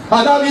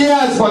 and have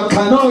ears but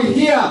cannot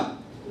hear,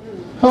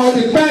 or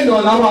depend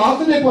on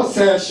our earthly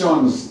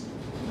possessions.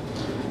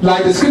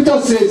 Like the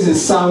scripture says in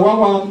Psalm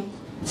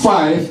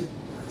 115,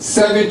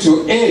 7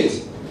 to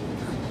 8.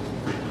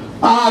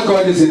 Our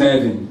God is in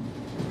heaven.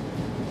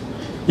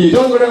 He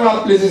does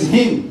whatever pleases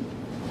him.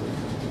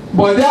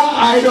 But their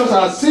idols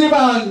are silver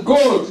and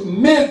gold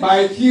made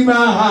by human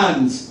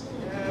hands.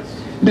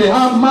 They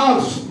have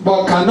mouths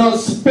but cannot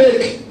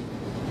speak,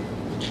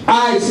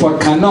 eyes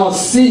but cannot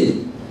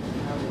see.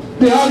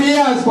 They have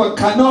ears but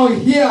cannot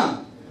hear,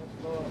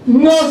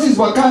 noses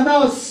but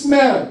cannot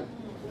smell.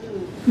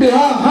 They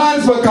have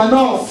hands but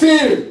cannot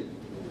feel,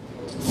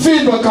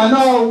 feet but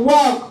cannot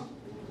walk,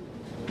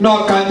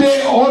 nor can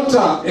they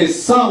utter a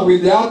sound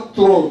with their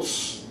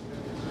throats.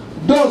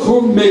 Those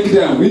who make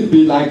them will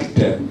be like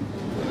them,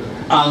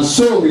 and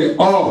so will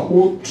all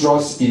who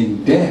trust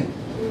in them.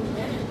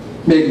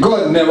 May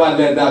God never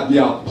let that be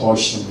our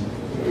portion.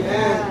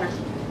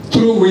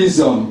 Through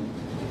wisdom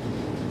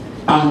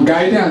and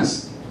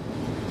guidance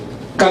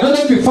can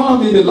only be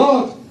found in the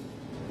Lord.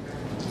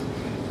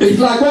 It's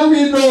like when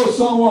we know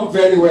someone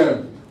very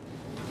well,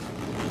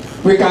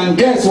 we can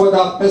guess what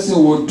that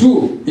person will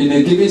do in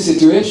a given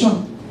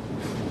situation.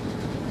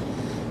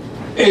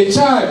 A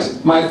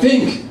child might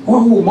think,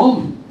 what will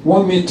mom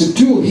want me to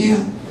do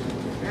here?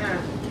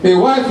 A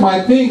wife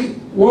might think,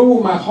 what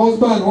will my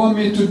husband want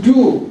me to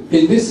do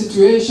in this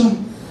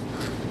situation?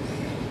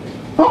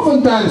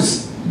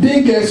 Oftentimes,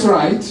 they guess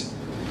right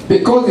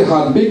because they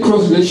have a big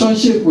close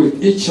relationship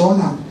with each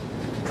other.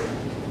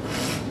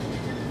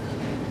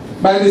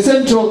 By the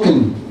same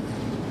token,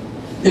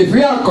 if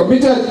we are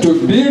committed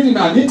to building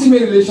an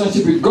intimate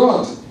relationship with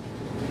God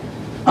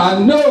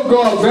and know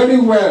God very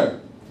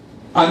well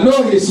and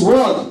know His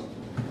Word,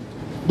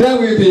 then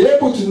we'll be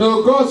able to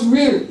know God's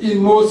will in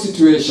most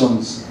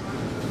situations.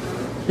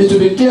 It will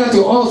be clear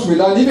to us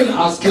without even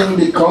asking,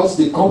 because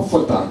the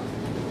Comforter,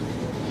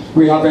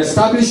 we have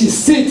established His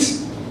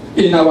seat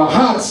in our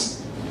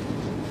hearts,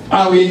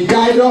 and will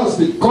guide us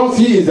because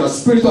He is the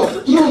Spirit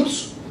of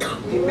truth.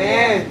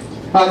 Amen.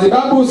 As the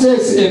Bible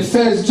says in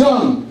 1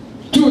 John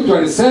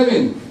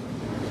 2:27,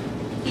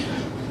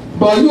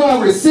 but you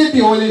have received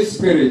the Holy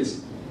Spirit,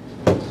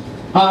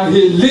 and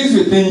He lives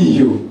within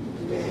you.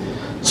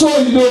 So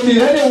you don't need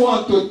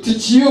anyone to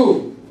teach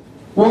you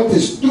what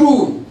is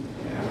true.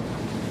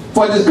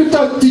 For the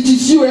Scripture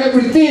teaches you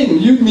everything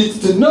you need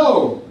to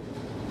know.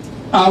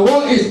 And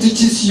what it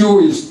teaches you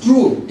is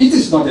true. It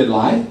is not a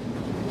lie.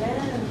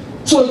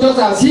 So just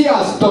as He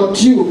has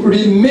taught you,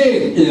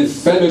 remain in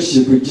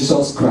fellowship with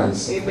Jesus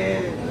Christ.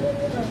 Amen.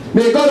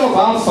 May God of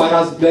our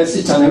fathers bless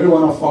each and every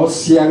one of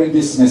us hearing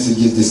these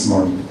messages this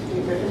morning.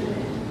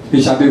 Amen.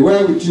 It shall be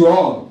well with you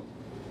all.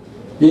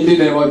 In the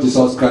name of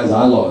Jesus Christ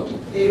our Lord.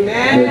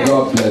 Amen. May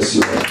God bless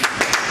you all.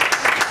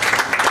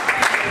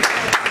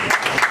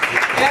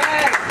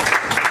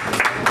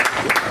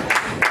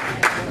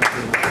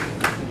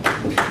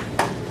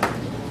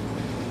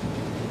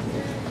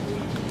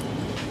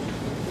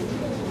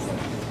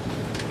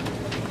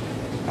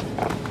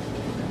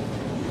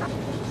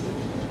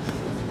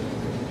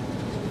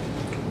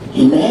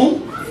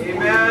 Amen.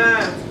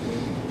 Amen.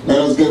 Let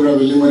us give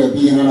Reverend Lima a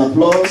big hand of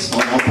applause for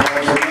our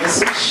powerful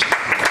message.